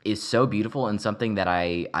 is so beautiful and something that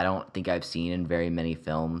I don't think I've seen in very many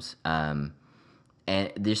films. And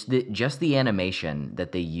just the animation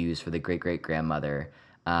that they use for the great-great-grandmother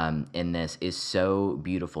in this is so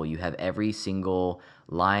beautiful. You have every single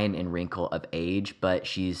line and wrinkle of age, but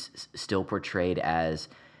she's still portrayed as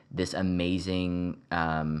this amazing,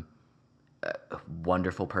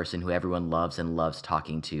 wonderful person who everyone loves and loves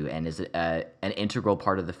talking to, and is an integral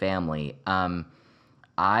part of the family.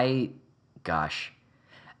 I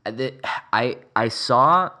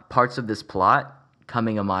saw parts of this plot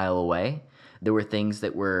coming a mile away. There were things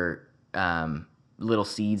that were little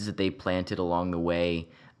seeds that they planted along the way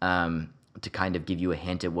to kind of give you a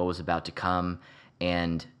hint at what was about to come,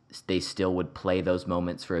 and they still would play those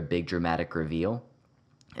moments for a big dramatic reveal.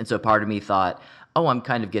 And so part of me thought, oh, I'm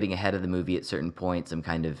kind of getting ahead of the movie at certain points. I'm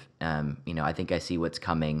kind of, I think I see what's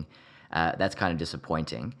coming. That's kind of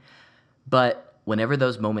disappointing. But whenever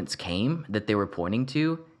those moments came that they were pointing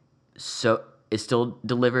to, so it still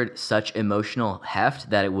delivered such emotional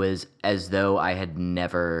heft that it was as though I had no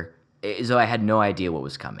idea what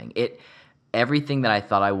was coming. Everything that I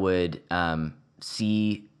thought I would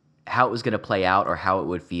see how it was going to play out or how it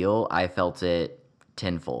would feel, I felt it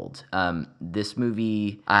tenfold. This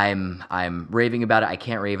movie, I'm raving about it. I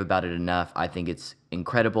can't rave about it enough. I think it's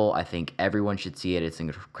incredible. I think everyone should see it. It's an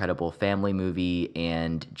incredible family movie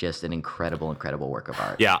and just an incredible work of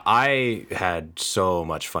art. Yeah, I had so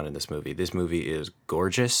much fun in this movie. This movie is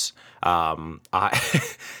gorgeous. This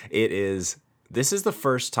is the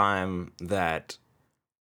first time that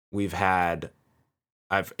we've had,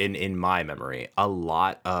 in my memory, a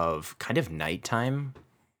lot of kind of nighttime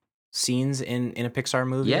scenes in a Pixar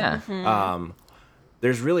movie. Yeah. Mm-hmm.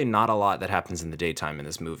 There's really not a lot that happens in the daytime in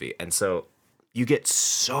this movie. And so you get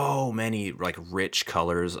so many like rich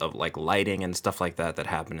colors of like lighting and stuff like that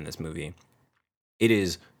happen in this movie. It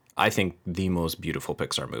is, I think, the most beautiful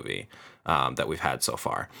Pixar movie that we've had so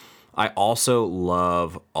far. I also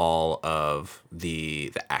love all of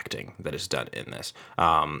the acting that is done in this.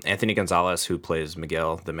 Anthony Gonzalez, who plays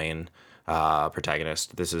Miguel, the main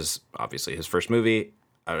protagonist, this is obviously his first movie.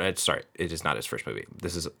 Sorry, it is not his first movie.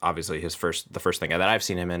 This is obviously the first thing that I've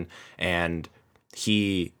seen him in, and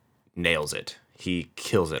he nails it. He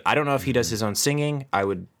kills it. I don't know if he does his own singing. I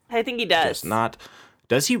think he does. Guess not.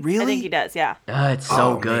 Does he really? I think he does, yeah. It's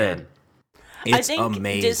so good. Man. It's I think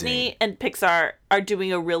amazing. Disney and Pixar are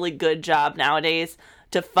doing a really good job nowadays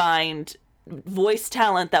to find voice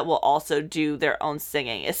talent that will also do their own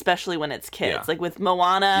singing, especially when it's kids. Yeah. Like with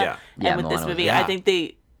Moana and with this movie, I think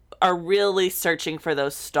they are really searching for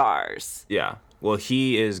those stars. Yeah. Well,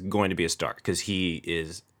 he is going to be a star because he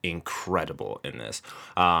is incredible in this.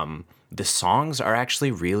 The songs are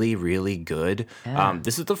actually really, really good. Yeah.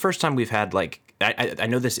 This is the first time we've had, like, I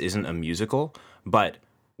know this isn't a musical, but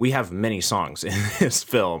we have many songs in this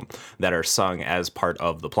film that are sung as part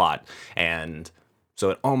of the plot. And so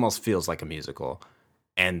it almost feels like a musical.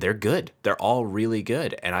 And they're good. They're all really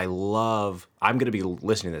good. And I'm going to be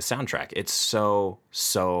listening to the soundtrack. It's so,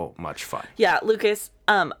 so much fun. Yeah, Lucas,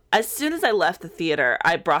 as soon as I left the theater,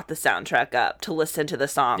 I brought the soundtrack up to listen to the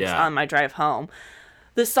songs on my drive home.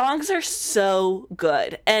 The songs are so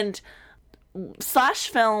good. And Slash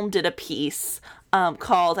Film did a piece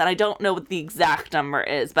called, and I don't know what the exact number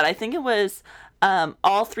is, but I think it was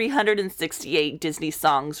all 368 Disney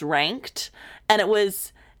songs ranked. And it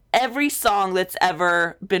was every song that's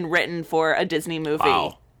ever been written for a Disney movie.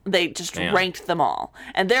 Wow. They just ranked them all.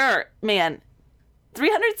 And there are,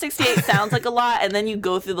 368 sounds like a lot, and then you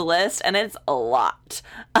go through the list, and it's a lot.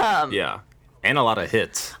 Yeah. And a lot of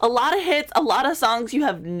hits. A lot of hits, a lot of songs you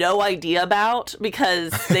have no idea about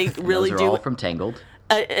because they really Those are all from Tangled.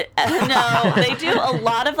 No, they do a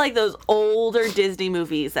lot of like those older Disney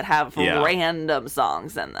movies that have random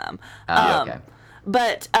songs in them. Okay.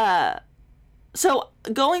 But so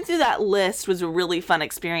going through that list was a really fun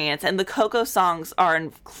experience, and the Coco songs are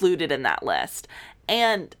included in that list.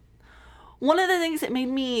 And one of the things that made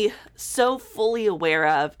me so fully aware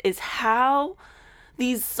of is how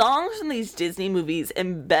these songs from these Disney movies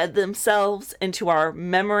embed themselves into our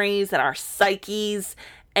memories and our psyches,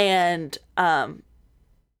 and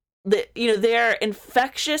they're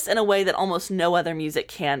infectious in a way that almost no other music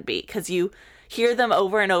can be, because you hear them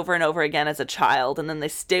over and over and over again as a child, and then they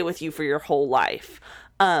stay with you for your whole life.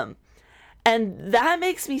 And that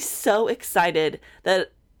makes me so excited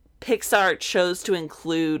that Pixar chose to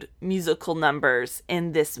include musical numbers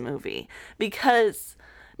in this movie, because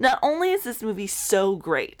not only is this movie so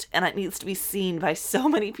great and it needs to be seen by so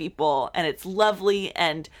many people, and it's lovely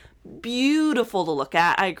and beautiful to look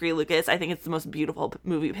at. I agree, Lucas. I think it's the most beautiful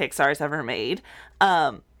movie Pixar's ever made.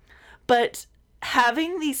 But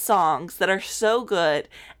having these songs that are so good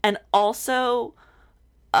and also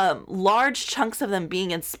large chunks of them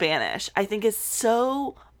being in Spanish, I think is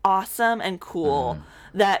so awesome and cool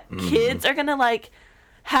that kids are gonna like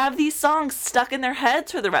have these songs stuck in their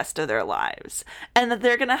heads for the rest of their lives, and that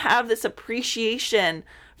they're gonna have this appreciation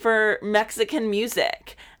for Mexican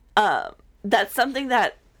music. That's something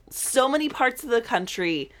that so many parts of the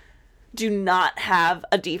country do not have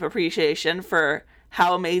a deep appreciation for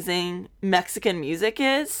how amazing Mexican music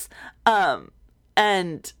is.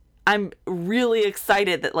 And I'm really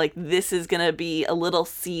excited that like this is going to be a little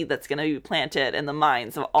seed that's going to be planted in the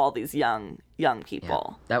minds of all these young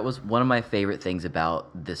people. Yeah. That was one of my favorite things about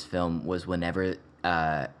this film was whenever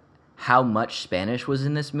how much Spanish was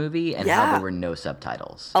in this movie and how there were no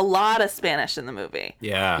subtitles. A lot of Spanish in the movie.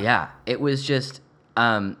 Yeah. It was just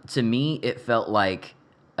to me it felt like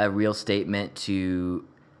a real statement to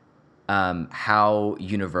how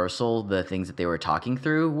universal the things that they were talking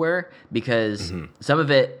through were, because some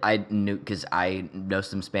of it I knew because I know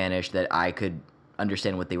some Spanish that I could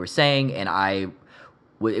understand what they were saying, and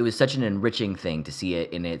it was such an enriching thing to see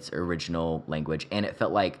it in its original language, and it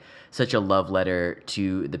felt like such a love letter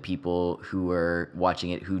to the people who were watching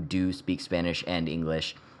it who do speak Spanish and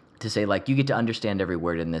English, to say like you get to understand every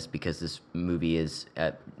word in this because this movie is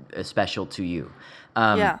special to you.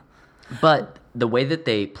 But the way that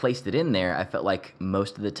they placed it in there, I felt like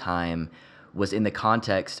most of the time was in the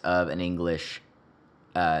context of an English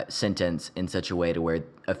sentence in such a way to where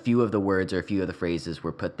a few of the words or a few of the phrases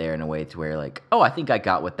were put there in a way to where like, oh, I think I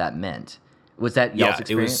got what that meant. Was that y'all's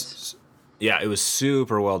experience? It was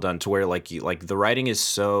super well done to where like the writing is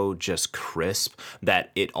so just crisp that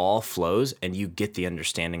it all flows and you get the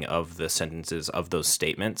understanding of the sentences of those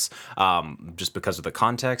statements, just because of the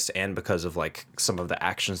context and because of like some of the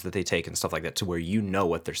actions that they take and stuff like that, to where you know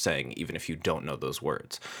what they're saying even if you don't know those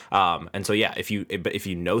words. And so if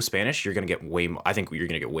you know Spanish, you're gonna get I think you're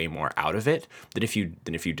gonna get way more out of it than if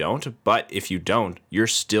you don't. But if you don't, you're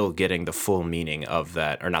still getting the full meaning of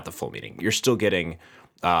that, or not the full meaning. You're still getting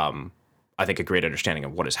I think a great understanding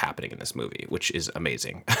of what is happening in this movie, which is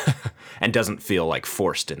amazing and doesn't feel like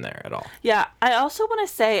forced in there at all. Yeah, I also want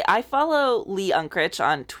to say I follow Lee Unkrich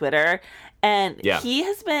on Twitter, and he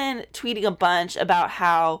has been tweeting a bunch about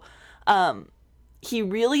how he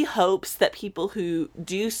really hopes that people who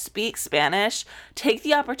do speak Spanish take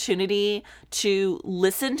the opportunity to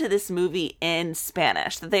listen to this movie in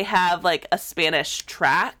Spanish, that they have like a Spanish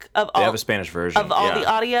track of they have a Spanish version of all the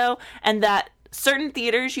audio, and that certain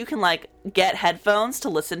theaters you can like get headphones to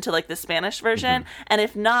listen to like the Spanish version, and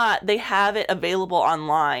if not, they have it available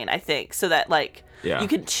online, I think, so that like you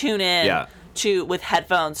can tune in to with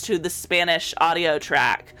headphones to the Spanish audio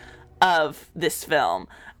track of this film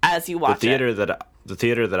as you watch it. The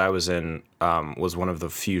theater that I was in was one of the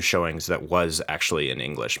few showings that was actually in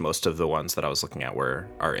English. Most of the ones that I was looking at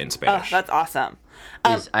are in Spanish. Oh, that's awesome.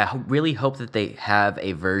 I really hope that they have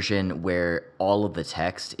a version where all of the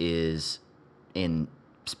text is in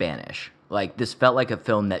Spanish. Like, this felt like a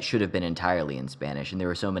film that should have been entirely in Spanish, and there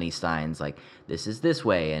were so many signs like this is this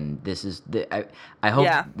way and this is I hope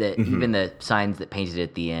that even the signs that painted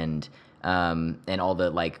at the end, and all the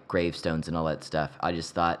like gravestones and all that stuff, I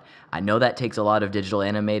just thought, I know that takes a lot of digital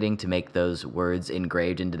animating to make those words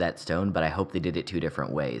engraved into that stone, but I hope they did it two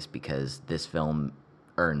different ways, because this film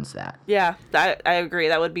earns that. Yeah, I agree.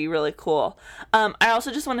 That would be really cool. I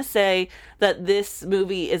also just want to say that this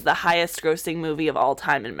movie is the highest grossing movie of all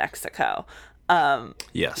time in Mexico.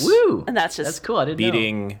 Yes. Woo! And that's cool. I didn't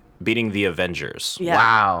know. Beating the Avengers. Yeah.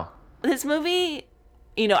 Wow. This movie,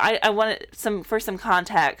 I wanted some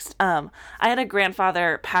context. I had a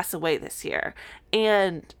grandfather pass away this year,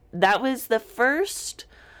 and that was the first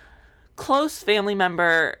close family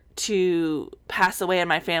member to pass away in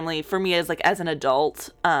my family for me as an adult.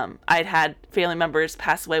 I'd had family members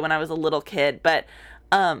pass away when I was a little kid, but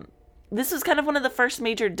this was kind of one of the first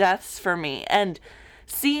major deaths for me, and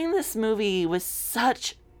seeing this movie was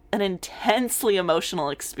such an intensely emotional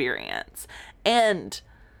experience. And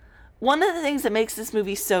one of the things that makes this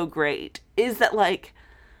movie so great is that,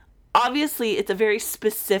 obviously it's a very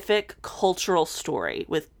specific cultural story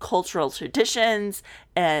with cultural traditions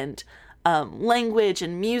and language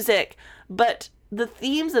and music, but the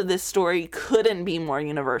themes of this story couldn't be more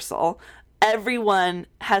universal. Everyone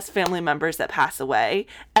has family members that pass away.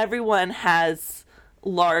 Everyone has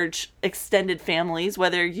large extended families,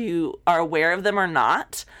 whether you are aware of them or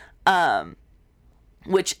not,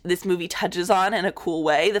 which this movie touches on in a cool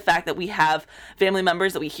way. The fact that we have family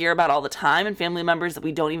members that we hear about all the time and family members that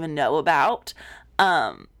we don't even know about.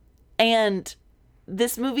 And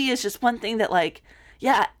this movie is just one thing that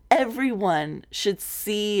everyone should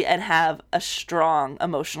see and have a strong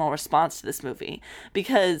emotional response to this movie,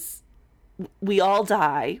 because we all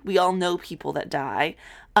die. We all know people that die.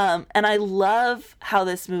 And I love how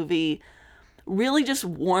this movie really just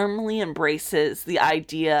warmly embraces the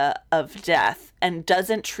idea of death and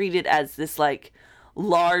doesn't treat it as this like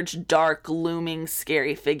large, dark, looming,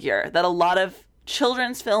 scary figure that a lot of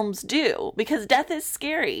children's films do, because death is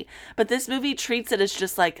scary. But this movie treats it as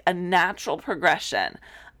just like a natural progression.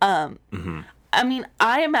 I mean,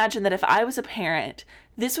 I imagine that if I was a parent,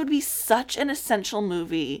 this would be such an essential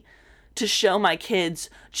movie to show my kids,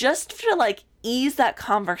 just to like ease that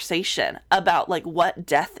conversation about like what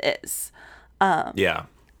death is. I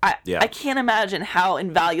can't imagine how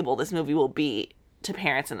invaluable this movie will be to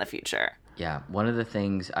parents in the future. Yeah, one of the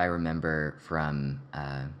things I remember from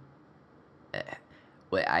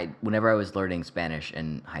whenever I was learning Spanish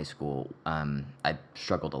in high school, I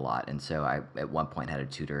struggled a lot, and so I at one point had a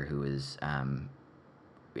tutor who was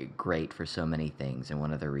great for so many things, and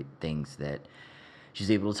one of the things that she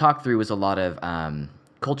was able to talk through was a lot of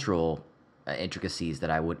cultural intricacies that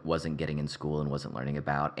I wasn't getting in school and wasn't learning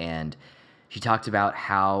about, and she talked about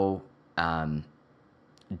how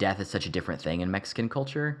death is such a different thing in Mexican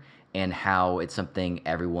culture, and how it's something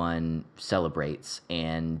everyone celebrates,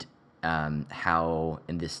 and how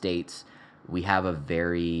in the States we have a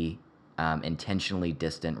very intentionally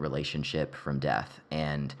distant relationship from death.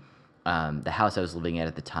 And the house I was living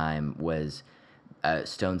at the time was a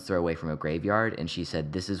stone's throw away from a graveyard, and she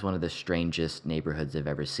said, this is one of the strangest neighborhoods I've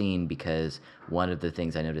ever seen, because one of the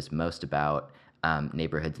things I noticed most about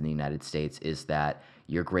neighborhoods in the United States is that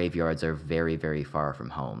your graveyards are very, very far from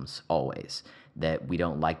homes, always. That we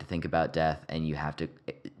don't like to think about death, and you have to...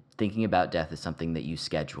 Thinking about death is something that you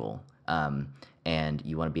schedule, and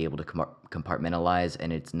you want to be able to compartmentalize,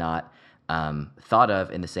 and it's not thought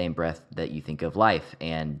of in the same breath that you think of life,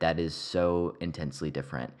 and that is so intensely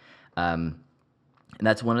different. And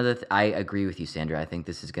that's one of the... I agree with you, Sandra. I think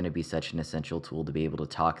this is going to be such an essential tool to be able to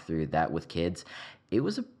talk through that with kids. It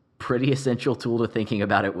was a pretty essential tool to thinking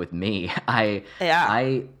about it with me.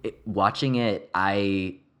 Watching it,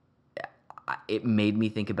 it made me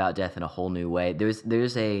think about death in a whole new way. There's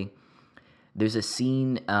a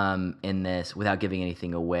scene in this, without giving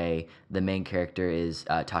anything away. The main character is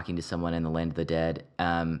talking to someone in the land of the dead,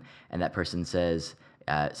 and that person says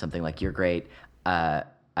something like, "You're great. I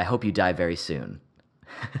hope you die very soon."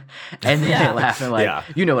 And then they laugh and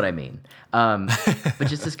you know what I mean. But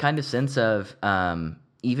just this kind of sense of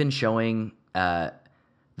even showing the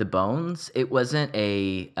bones. It wasn't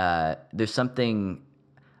there's something,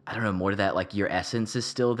 I don't know, more to that, like your essence is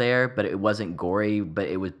still there, but it wasn't gory, but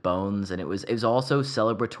it was bones, and it was also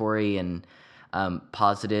celebratory and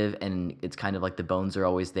positive, and it's kind of like the bones are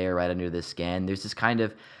always there right under the skin. There's this kind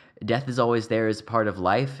of, death is always there as a part of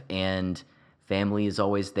life, and family is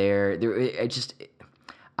always there.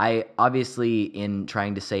 I obviously, in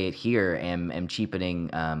trying to say it here, am cheapening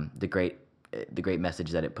the great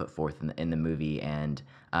message that it put forth in the movie, and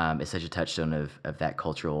it's such a touchstone of that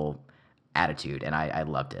cultural attitude, and I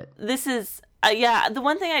loved it. This is the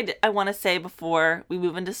one thing I want to say before we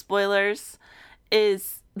move into spoilers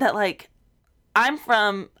is that, like, I'm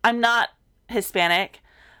not Hispanic,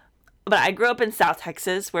 but I grew up in South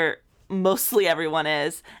Texas, where mostly everyone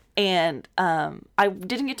is, and I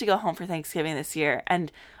didn't get to go home for Thanksgiving this year,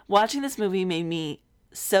 and watching this movie made me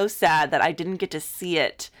so sad that I didn't get to see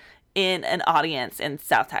it in an audience in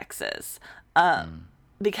South Texas,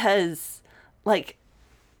 because, like,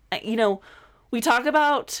 you know, we talk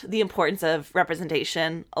about the importance of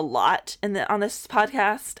representation a lot on this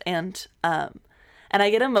podcast, and I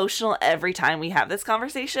get emotional every time we have this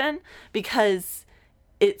conversation because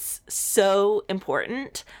it's so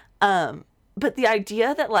important. But the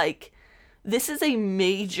idea that, like, this is a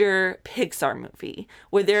major Pixar movie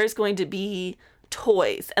where there's going to be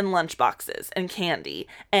toys and lunchboxes and candy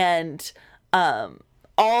and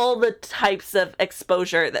all the types of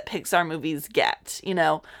exposure that Pixar movies get, you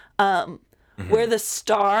know, where the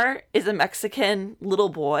star is a Mexican little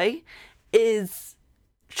boy, is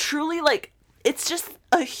truly, like, it's just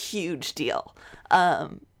a huge deal.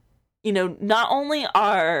 You know, not only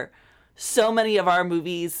are so many of our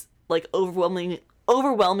movies, like,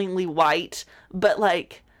 overwhelmingly white, but,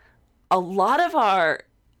 like, a lot of our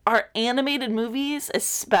animated movies,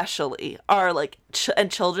 especially, are, like,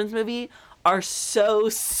 and children's movie, are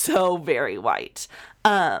so very white.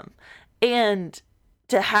 And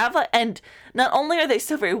to have and not only are they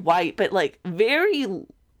so very white, but, like, very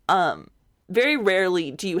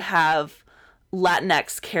rarely do you have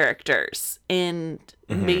Latinx characters in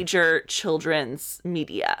major children's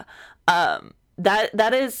media.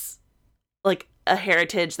 That is, like, a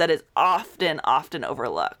heritage that is often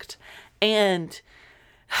overlooked. And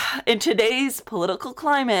in today's political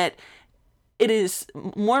climate, it is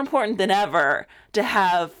more important than ever to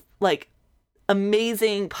have like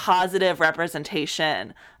amazing positive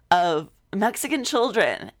representation of Mexican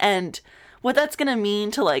children. And what that's going to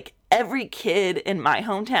mean to like every kid in my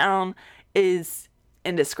hometown is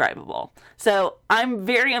indescribable. So I'm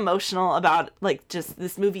very emotional about like just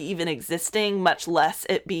this movie even existing, much less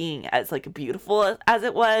it being as like beautiful as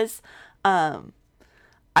it was. I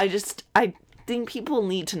think people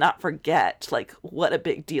need to not forget like what a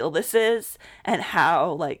big deal this is and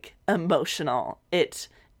how like emotional it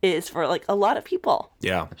is for like a lot of people.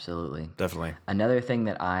 Yeah, Absolutely. definitely. Another thing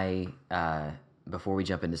that I, before we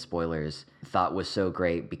jump into spoilers, thought was so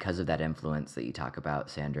great because of that influence that you talk about,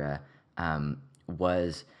 Sandra,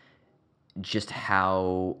 was just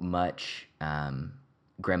how much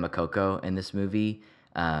Grandma Coco in this movie,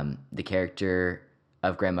 the character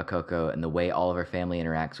of Grandma Coco and the way all of her family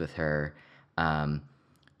interacts with her,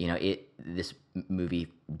 this movie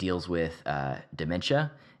deals with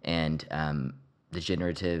dementia and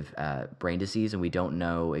degenerative brain disease, and we don't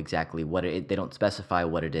know exactly what they don't specify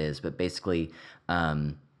what it is, but basically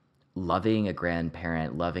loving a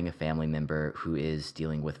grandparent, loving a family member who is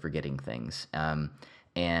dealing with forgetting things.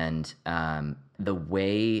 And the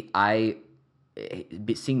way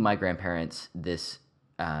seeing my grandparents this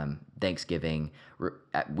Thanksgiving,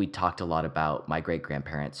 we talked a lot about my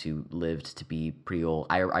great-grandparents who lived to be pretty old.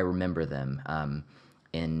 I remember them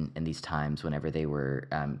in these times whenever they were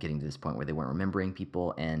getting to this point where they weren't remembering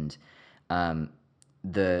people, and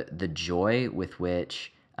the joy with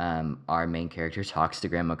which our main character talks to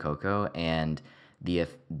Grandma Coco and the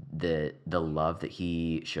love that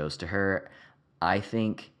he shows to her, I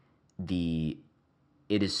think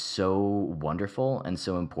it is so wonderful and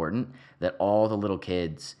so important that all the little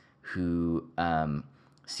kids who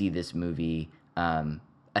see this movie,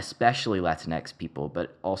 especially Latinx people,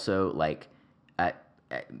 but also like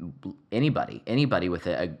anybody with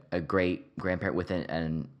a great grandparent with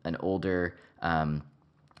an older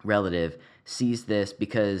relative sees this,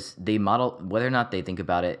 because they model, whether or not they think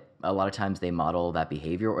about it, a lot of times they model that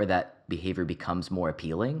behavior, or that behavior becomes more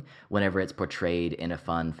appealing whenever it's portrayed in a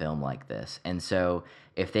fun film like this. And so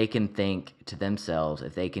if they can think to themselves,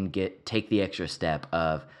 if they can take the extra step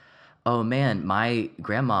of, oh man, my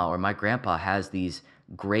grandma or my grandpa has these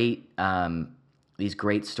great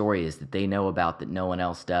stories that they know about that no one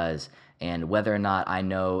else does, and whether or not I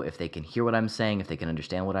know if they can hear what I'm saying, if they can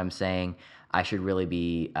understand what I'm saying, I should really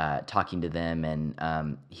be talking to them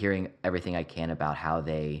and hearing everything I can about how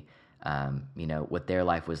they, what their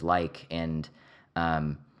life was like. And,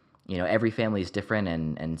 every family is different,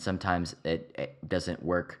 and sometimes it doesn't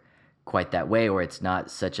work quite that way, or it's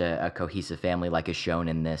not such a cohesive family like is shown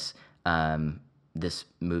in this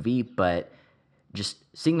movie. But just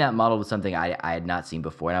seeing that model was something I had not seen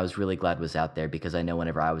before, and I was really glad it was out there, because I know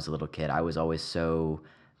whenever I was a little kid, I was always so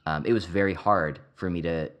it was very hard for me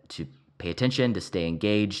to pay attention, to stay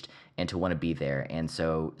engaged, and to want to be there. And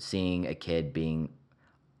so seeing a kid being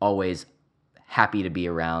always happy to be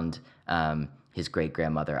around his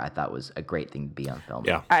great-grandmother, I thought was a great thing to be on film.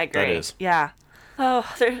 Yeah, I agree. that is. Yeah. Oh,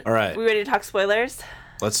 All right. We ready to talk spoilers?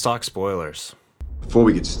 Let's talk spoilers. Before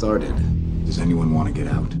we get started, does anyone want to get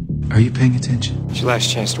out? Are you paying attention? It's your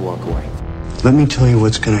last chance to walk away. Let me tell you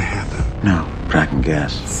what's gonna happen. No, tracking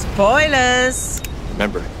gas. Spoilers!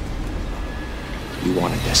 Remember, you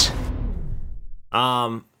wanted this.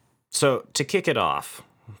 So to kick it off,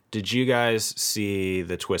 did you guys see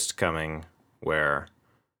the twist coming where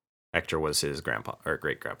Hector was his grandpa or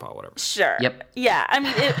great grandpa, whatever? Sure. Yep. Yeah. I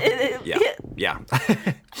mean, Yeah.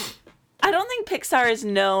 I don't think Pixar is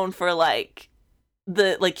known for like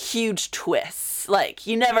the huge twists. Like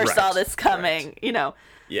you never saw this coming. Yeah.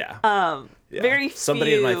 Yeah. Very few.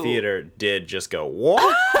 Somebody in my theater did just go, what?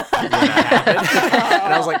 When that happened.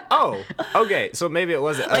 And I was like, oh, okay. So maybe it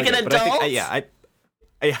wasn't like an adult. But I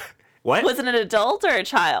think, what? Was it an adult or a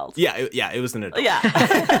child? Yeah, it was an adult. Yeah.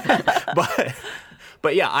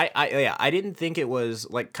 but yeah, I didn't think it was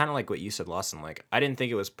like kind of like what you said, Lawson. Like I didn't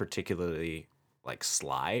think it was particularly like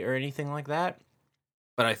sly or anything like that.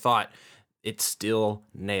 But I thought it still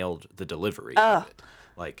nailed the delivery of it.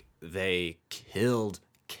 Like they killed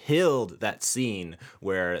that scene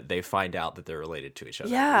where they find out that they're related to each other.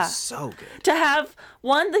 Yeah. It was so good. To have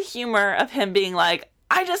the humor of him being like,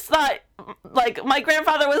 I just thought like my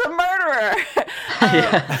grandfather was a murderer.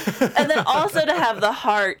 And then also to have the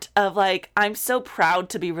heart of like, I'm so proud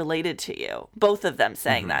to be related to you. Both of them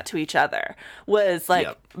saying that to each other was like,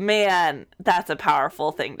 man, that's a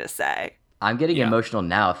powerful thing to say. I'm getting emotional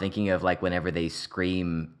now thinking of like whenever they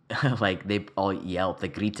scream, like they all yelp the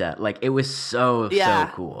grita. Like it was so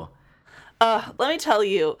cool. Let me tell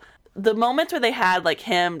you, the moments where they had like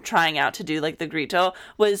him trying out to do like the grito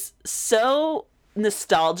was so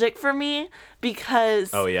nostalgic for me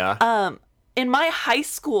because in my high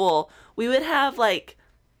school we would have like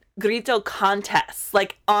grito contests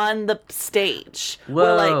like on the stage.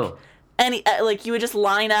 Whoa. Where, like you would just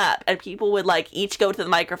line up and people would like each go to the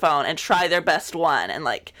microphone and try their best one, and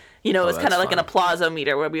like, you know, it was kind of like an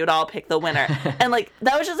applause-o-meter where we would all pick the winner. And like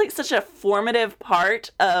that was just like such a formative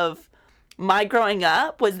part of my growing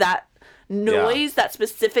up, was that noise, that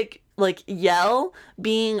specific like yell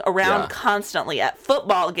being around constantly at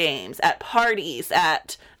football games, at parties,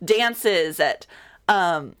 at dances, at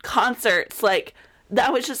concerts. Like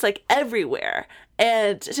that was just like everywhere.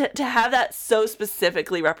 And to have that so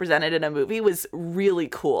specifically represented in a movie was really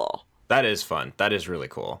cool. That is fun. That is really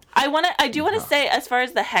cool. I do want to say, as far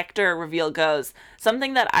as the Hector reveal goes,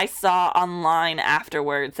 something that I saw online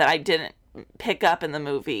afterwards that I didn't pick up in the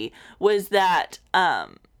movie was that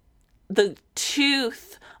the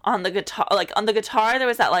tooth on the guitar, like on the guitar, there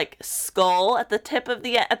was that like skull at the tip of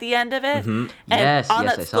at the end of it. Mm-hmm. And on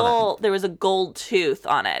that skull, there was a gold tooth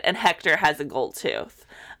on it, and Hector has a gold tooth.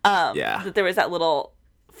 That there was that little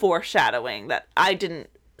foreshadowing that I didn't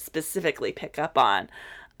specifically pick up on.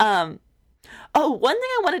 One thing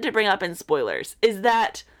I wanted to bring up in spoilers is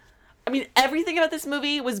that, I mean, everything about this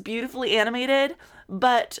movie was beautifully animated,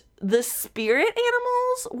 but the spirit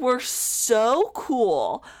animals were so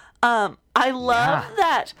cool. I love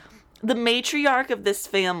that the matriarch of this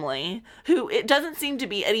family, who it doesn't seem to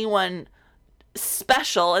be anyone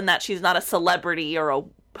special in that she's not a celebrity or a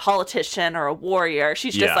politician or a warrior.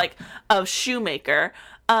 She's just like a shoemaker.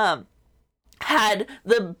 Had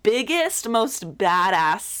the biggest, most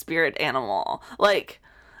badass spirit animal. Like,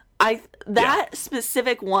 that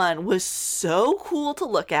specific one was so cool to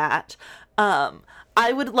look at.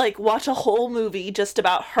 I would like watch a whole movie just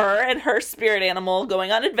about her and her spirit animal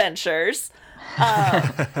going on adventures.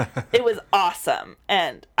 It was awesome,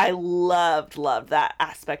 and I loved that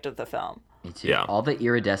aspect of the film. Me too. Yeah. All the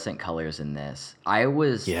iridescent colors in this. I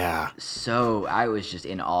was just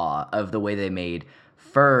in awe of the way they made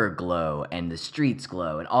fur glow and the streets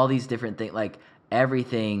glow and all these different things. Like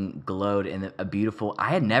everything glowed in a beautiful.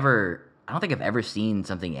 I don't think I've ever seen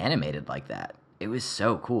something animated like that. It was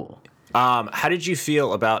so cool. How did you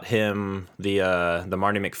feel about him, the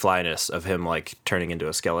Marty McFly-ness of him like turning into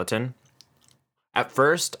a skeleton? At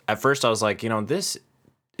first I was like, you know, this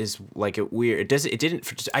is like a weird. It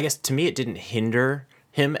didn't. I guess to me, it didn't hinder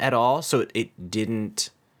him at all. So it didn't.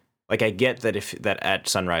 Like I get that at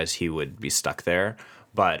sunrise he would be stuck there,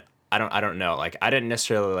 but I don't know. Like I didn't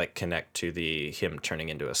necessarily like connect to him turning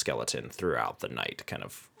into a skeleton throughout the night kind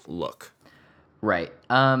of look. Right.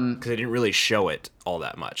 Because they didn't really show it all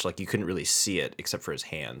that much. Like you couldn't really see it except for his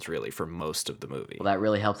hands, really, for most of the movie. Well, that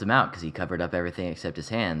really helped him out because he covered up everything except his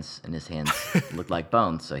hands, and his hands looked like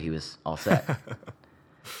bones, so he was all set.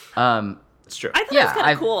 It's true. I thought it was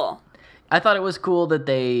kind of cool. I thought it was cool that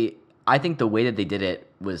I think the way that they did it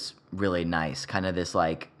was really nice. Kind of this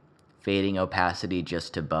like fading opacity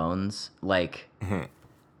just to bones. Like,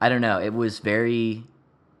 I don't know. It was very,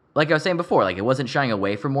 like I was saying before, like it wasn't shying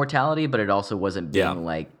away from mortality, but it also wasn't being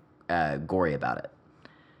like gory about it.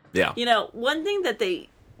 Yeah. You know, one thing that they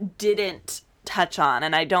didn't touch on,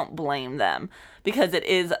 and I don't blame them because it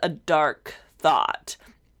is a dark thought,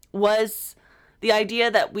 was the idea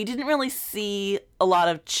that we didn't really see a lot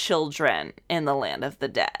of children in the Land of the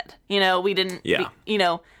Dead. You know, we didn't,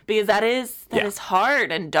 because that is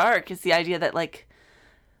hard and dark, is the idea that like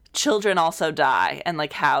children also die and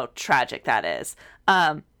like how tragic that is.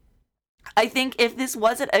 I think if this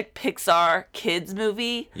wasn't a Pixar kids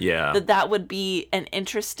movie, that would be an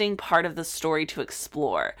interesting part of the story to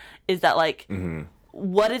explore. Is that like,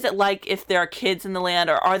 what is it like if there are kids in the land,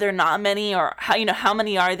 or are there not many, or how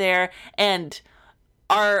many are there, and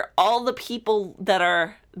are all the people that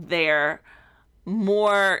are there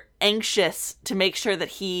more anxious to make sure that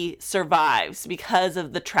he survives because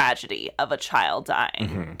of the tragedy of a child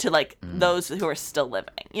dying to like those who are still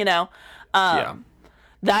living,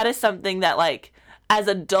 That is something that like as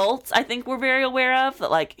adults I think we're very aware of,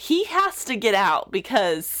 that like he has to get out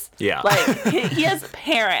because like he has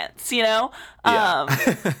parents,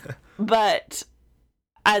 but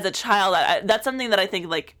as a child, that's something that I think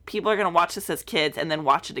like people are gonna watch this as kids and then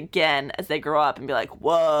watch it again as they grow up and be like,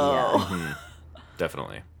 whoa. Yeah.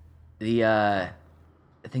 Definitely. The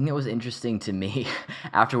thing that was interesting to me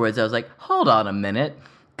afterwards, I was like, hold on a minute,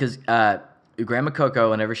 because Grandma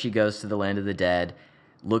Coco, whenever she goes to the Land of the Dead,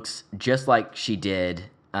 looks just like she did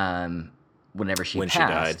whenever she When she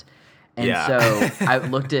passed. died. And so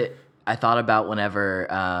I thought about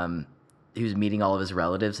whenever he was meeting all of his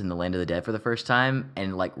relatives in the land of the dead for the first time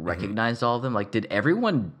and like recognized all of them. Like, did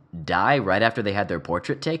everyone die right after they had their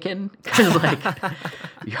portrait taken? Because like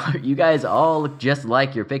you guys all look just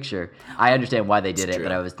like your picture. I understand why they did it,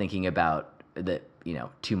 but I was thinking about the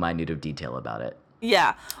too minute of detail about it.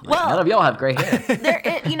 Yeah. Well, none of y'all have gray hair.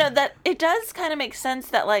 That it does kind of make sense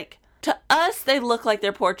that like to us they look like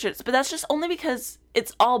their portraits, but that's just only because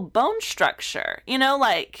it's all bone structure.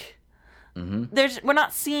 Like. Mm-hmm. We're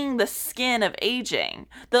not seeing the skin of aging.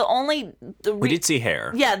 We did see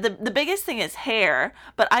hair. Yeah, the biggest thing is hair,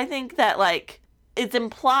 but I think that like it's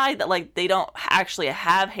implied that like they don't actually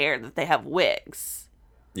have hair, that they have wigs.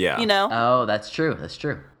 Yeah. Oh, that's true. That's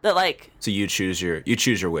true. That like. So you choose your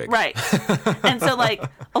wig. Right. And so like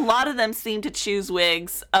a lot of them seem to choose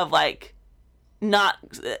wigs of like not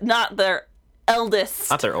their eldest,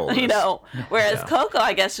 not their oldest, whereas Coco,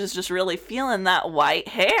 I guess, is just really feeling that white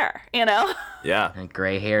hair, Yeah. And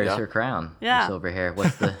gray hair is her crown. Yeah. Silver hair.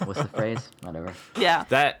 What's the phrase? Whatever. Yeah.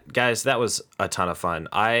 That was a ton of fun.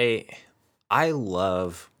 I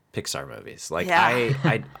love Pixar movies. Like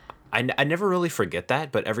I never really forget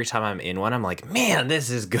that, but every time I'm in one, I'm like, man, this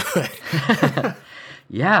is good.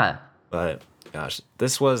 Yeah. But gosh,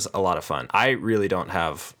 this was a lot of fun. I really don't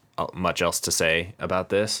have much else to say about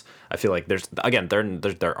this. I feel like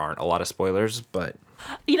there aren't a lot of spoilers, but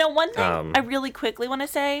one thing I really quickly want to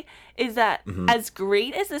say is that as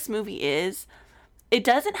great as this movie is, it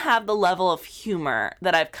doesn't have the level of humor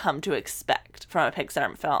that I've come to expect from a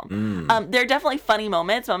Pixar film. There are definitely funny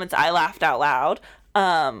moments I laughed out loud.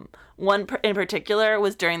 One in particular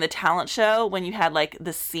was during the talent show when you had like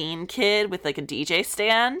the scene kid with like a DJ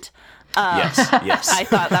stand. Yes. I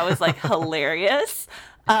thought that was like hilarious.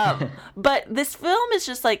 But this film is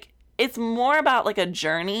just like, it's more about like a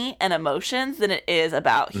journey and emotions than it is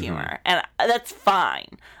about humor. And that's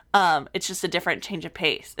fine. It's just a different change of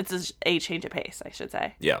pace. It's a change of pace, I should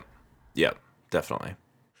say. Yeah, definitely.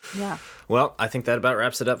 Yeah. Well, I think that about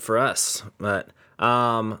wraps it up for us. But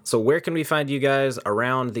so where can we find you guys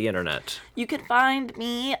around the internet? You can find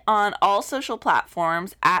me on all social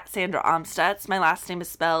platforms at Sandra Amstutz. My last name is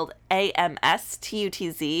spelled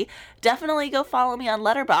Amstutz. Definitely go follow me on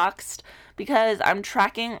Letterboxd because I'm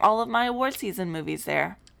tracking all of my award season movies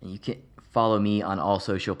there. You can follow me on all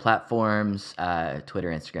social platforms, Twitter,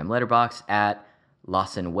 Instagram, Letterboxd at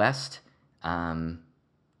Lawson West. And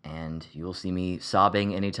you will see me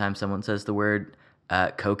sobbing anytime someone says the word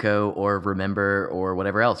Coco or Remember or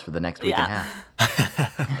whatever else for the next week and a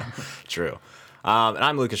half. True. And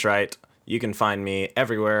I'm Lucas Wright. You can find me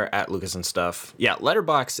everywhere at Lucas and Stuff. Yeah,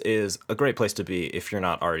 Letterboxd is a great place to be if you're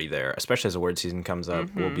not already there, especially as award season comes up.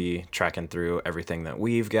 We'll be tracking through everything that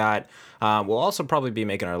we've got. We'll also probably be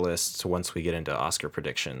making our lists once we get into Oscar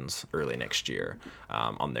predictions early next year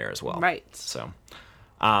on there as well. Right. So,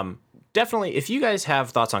 definitely, if you guys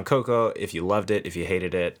have thoughts on Coco, if you loved it, if you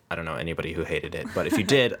hated it, I don't know anybody who hated it, but if you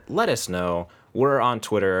did, let us know. We're on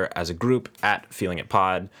Twitter as a group at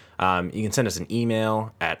FeelingItPod. You can send us an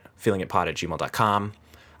email at feelingitpod@gmail.com.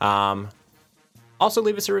 Also,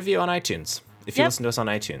 leave us a review on iTunes if you listen to us on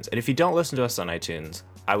iTunes. And if you don't listen to us on iTunes,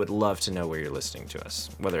 I would love to know where you're listening to us,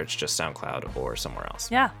 whether it's just SoundCloud or somewhere else.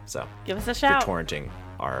 Yeah. So give us a shout. You're torrenting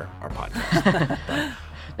our podcast.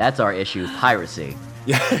 That's our issue, piracy.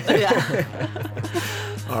 Yeah.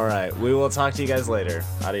 All right. We will talk to you guys later.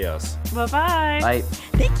 Adios. Bye-bye. Bye.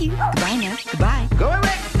 Thank you. Bye now. Goodbye. Go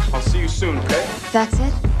away. I'll see you soon, okay? That's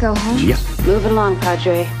it? Go home? Yep. Move it along,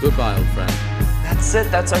 Padre. Goodbye, old friend. That's it.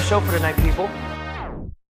 That's our show for tonight, people.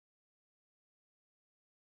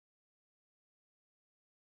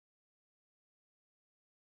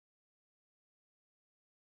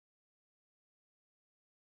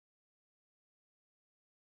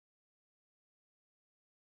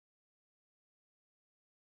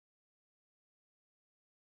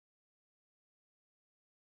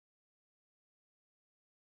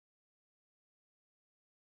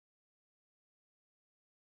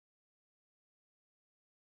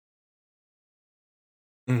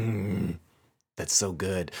 That's so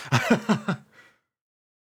good.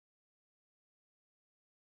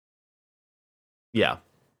 Yeah.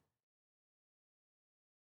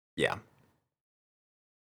 Yeah.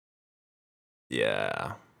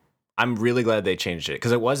 Yeah. I'm really glad they changed it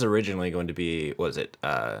because it was originally going to be, what was it,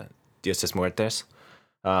 Dios es Muertes?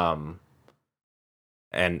 And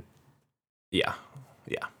yeah.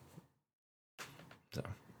 So.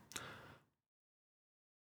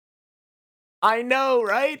 I know,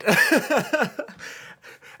 right?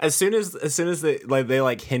 as soon as they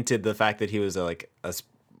hinted the fact that he was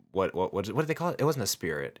what did they call it? It wasn't a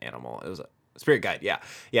spirit animal. It was Spirit guide, yeah.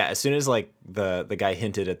 Yeah, as soon as like the guy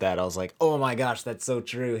hinted at that, I was like, oh my gosh, that's so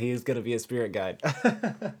true. He is gonna be a spirit guide.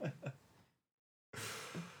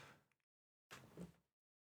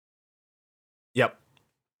 Yep.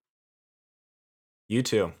 You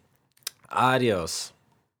too. Adios.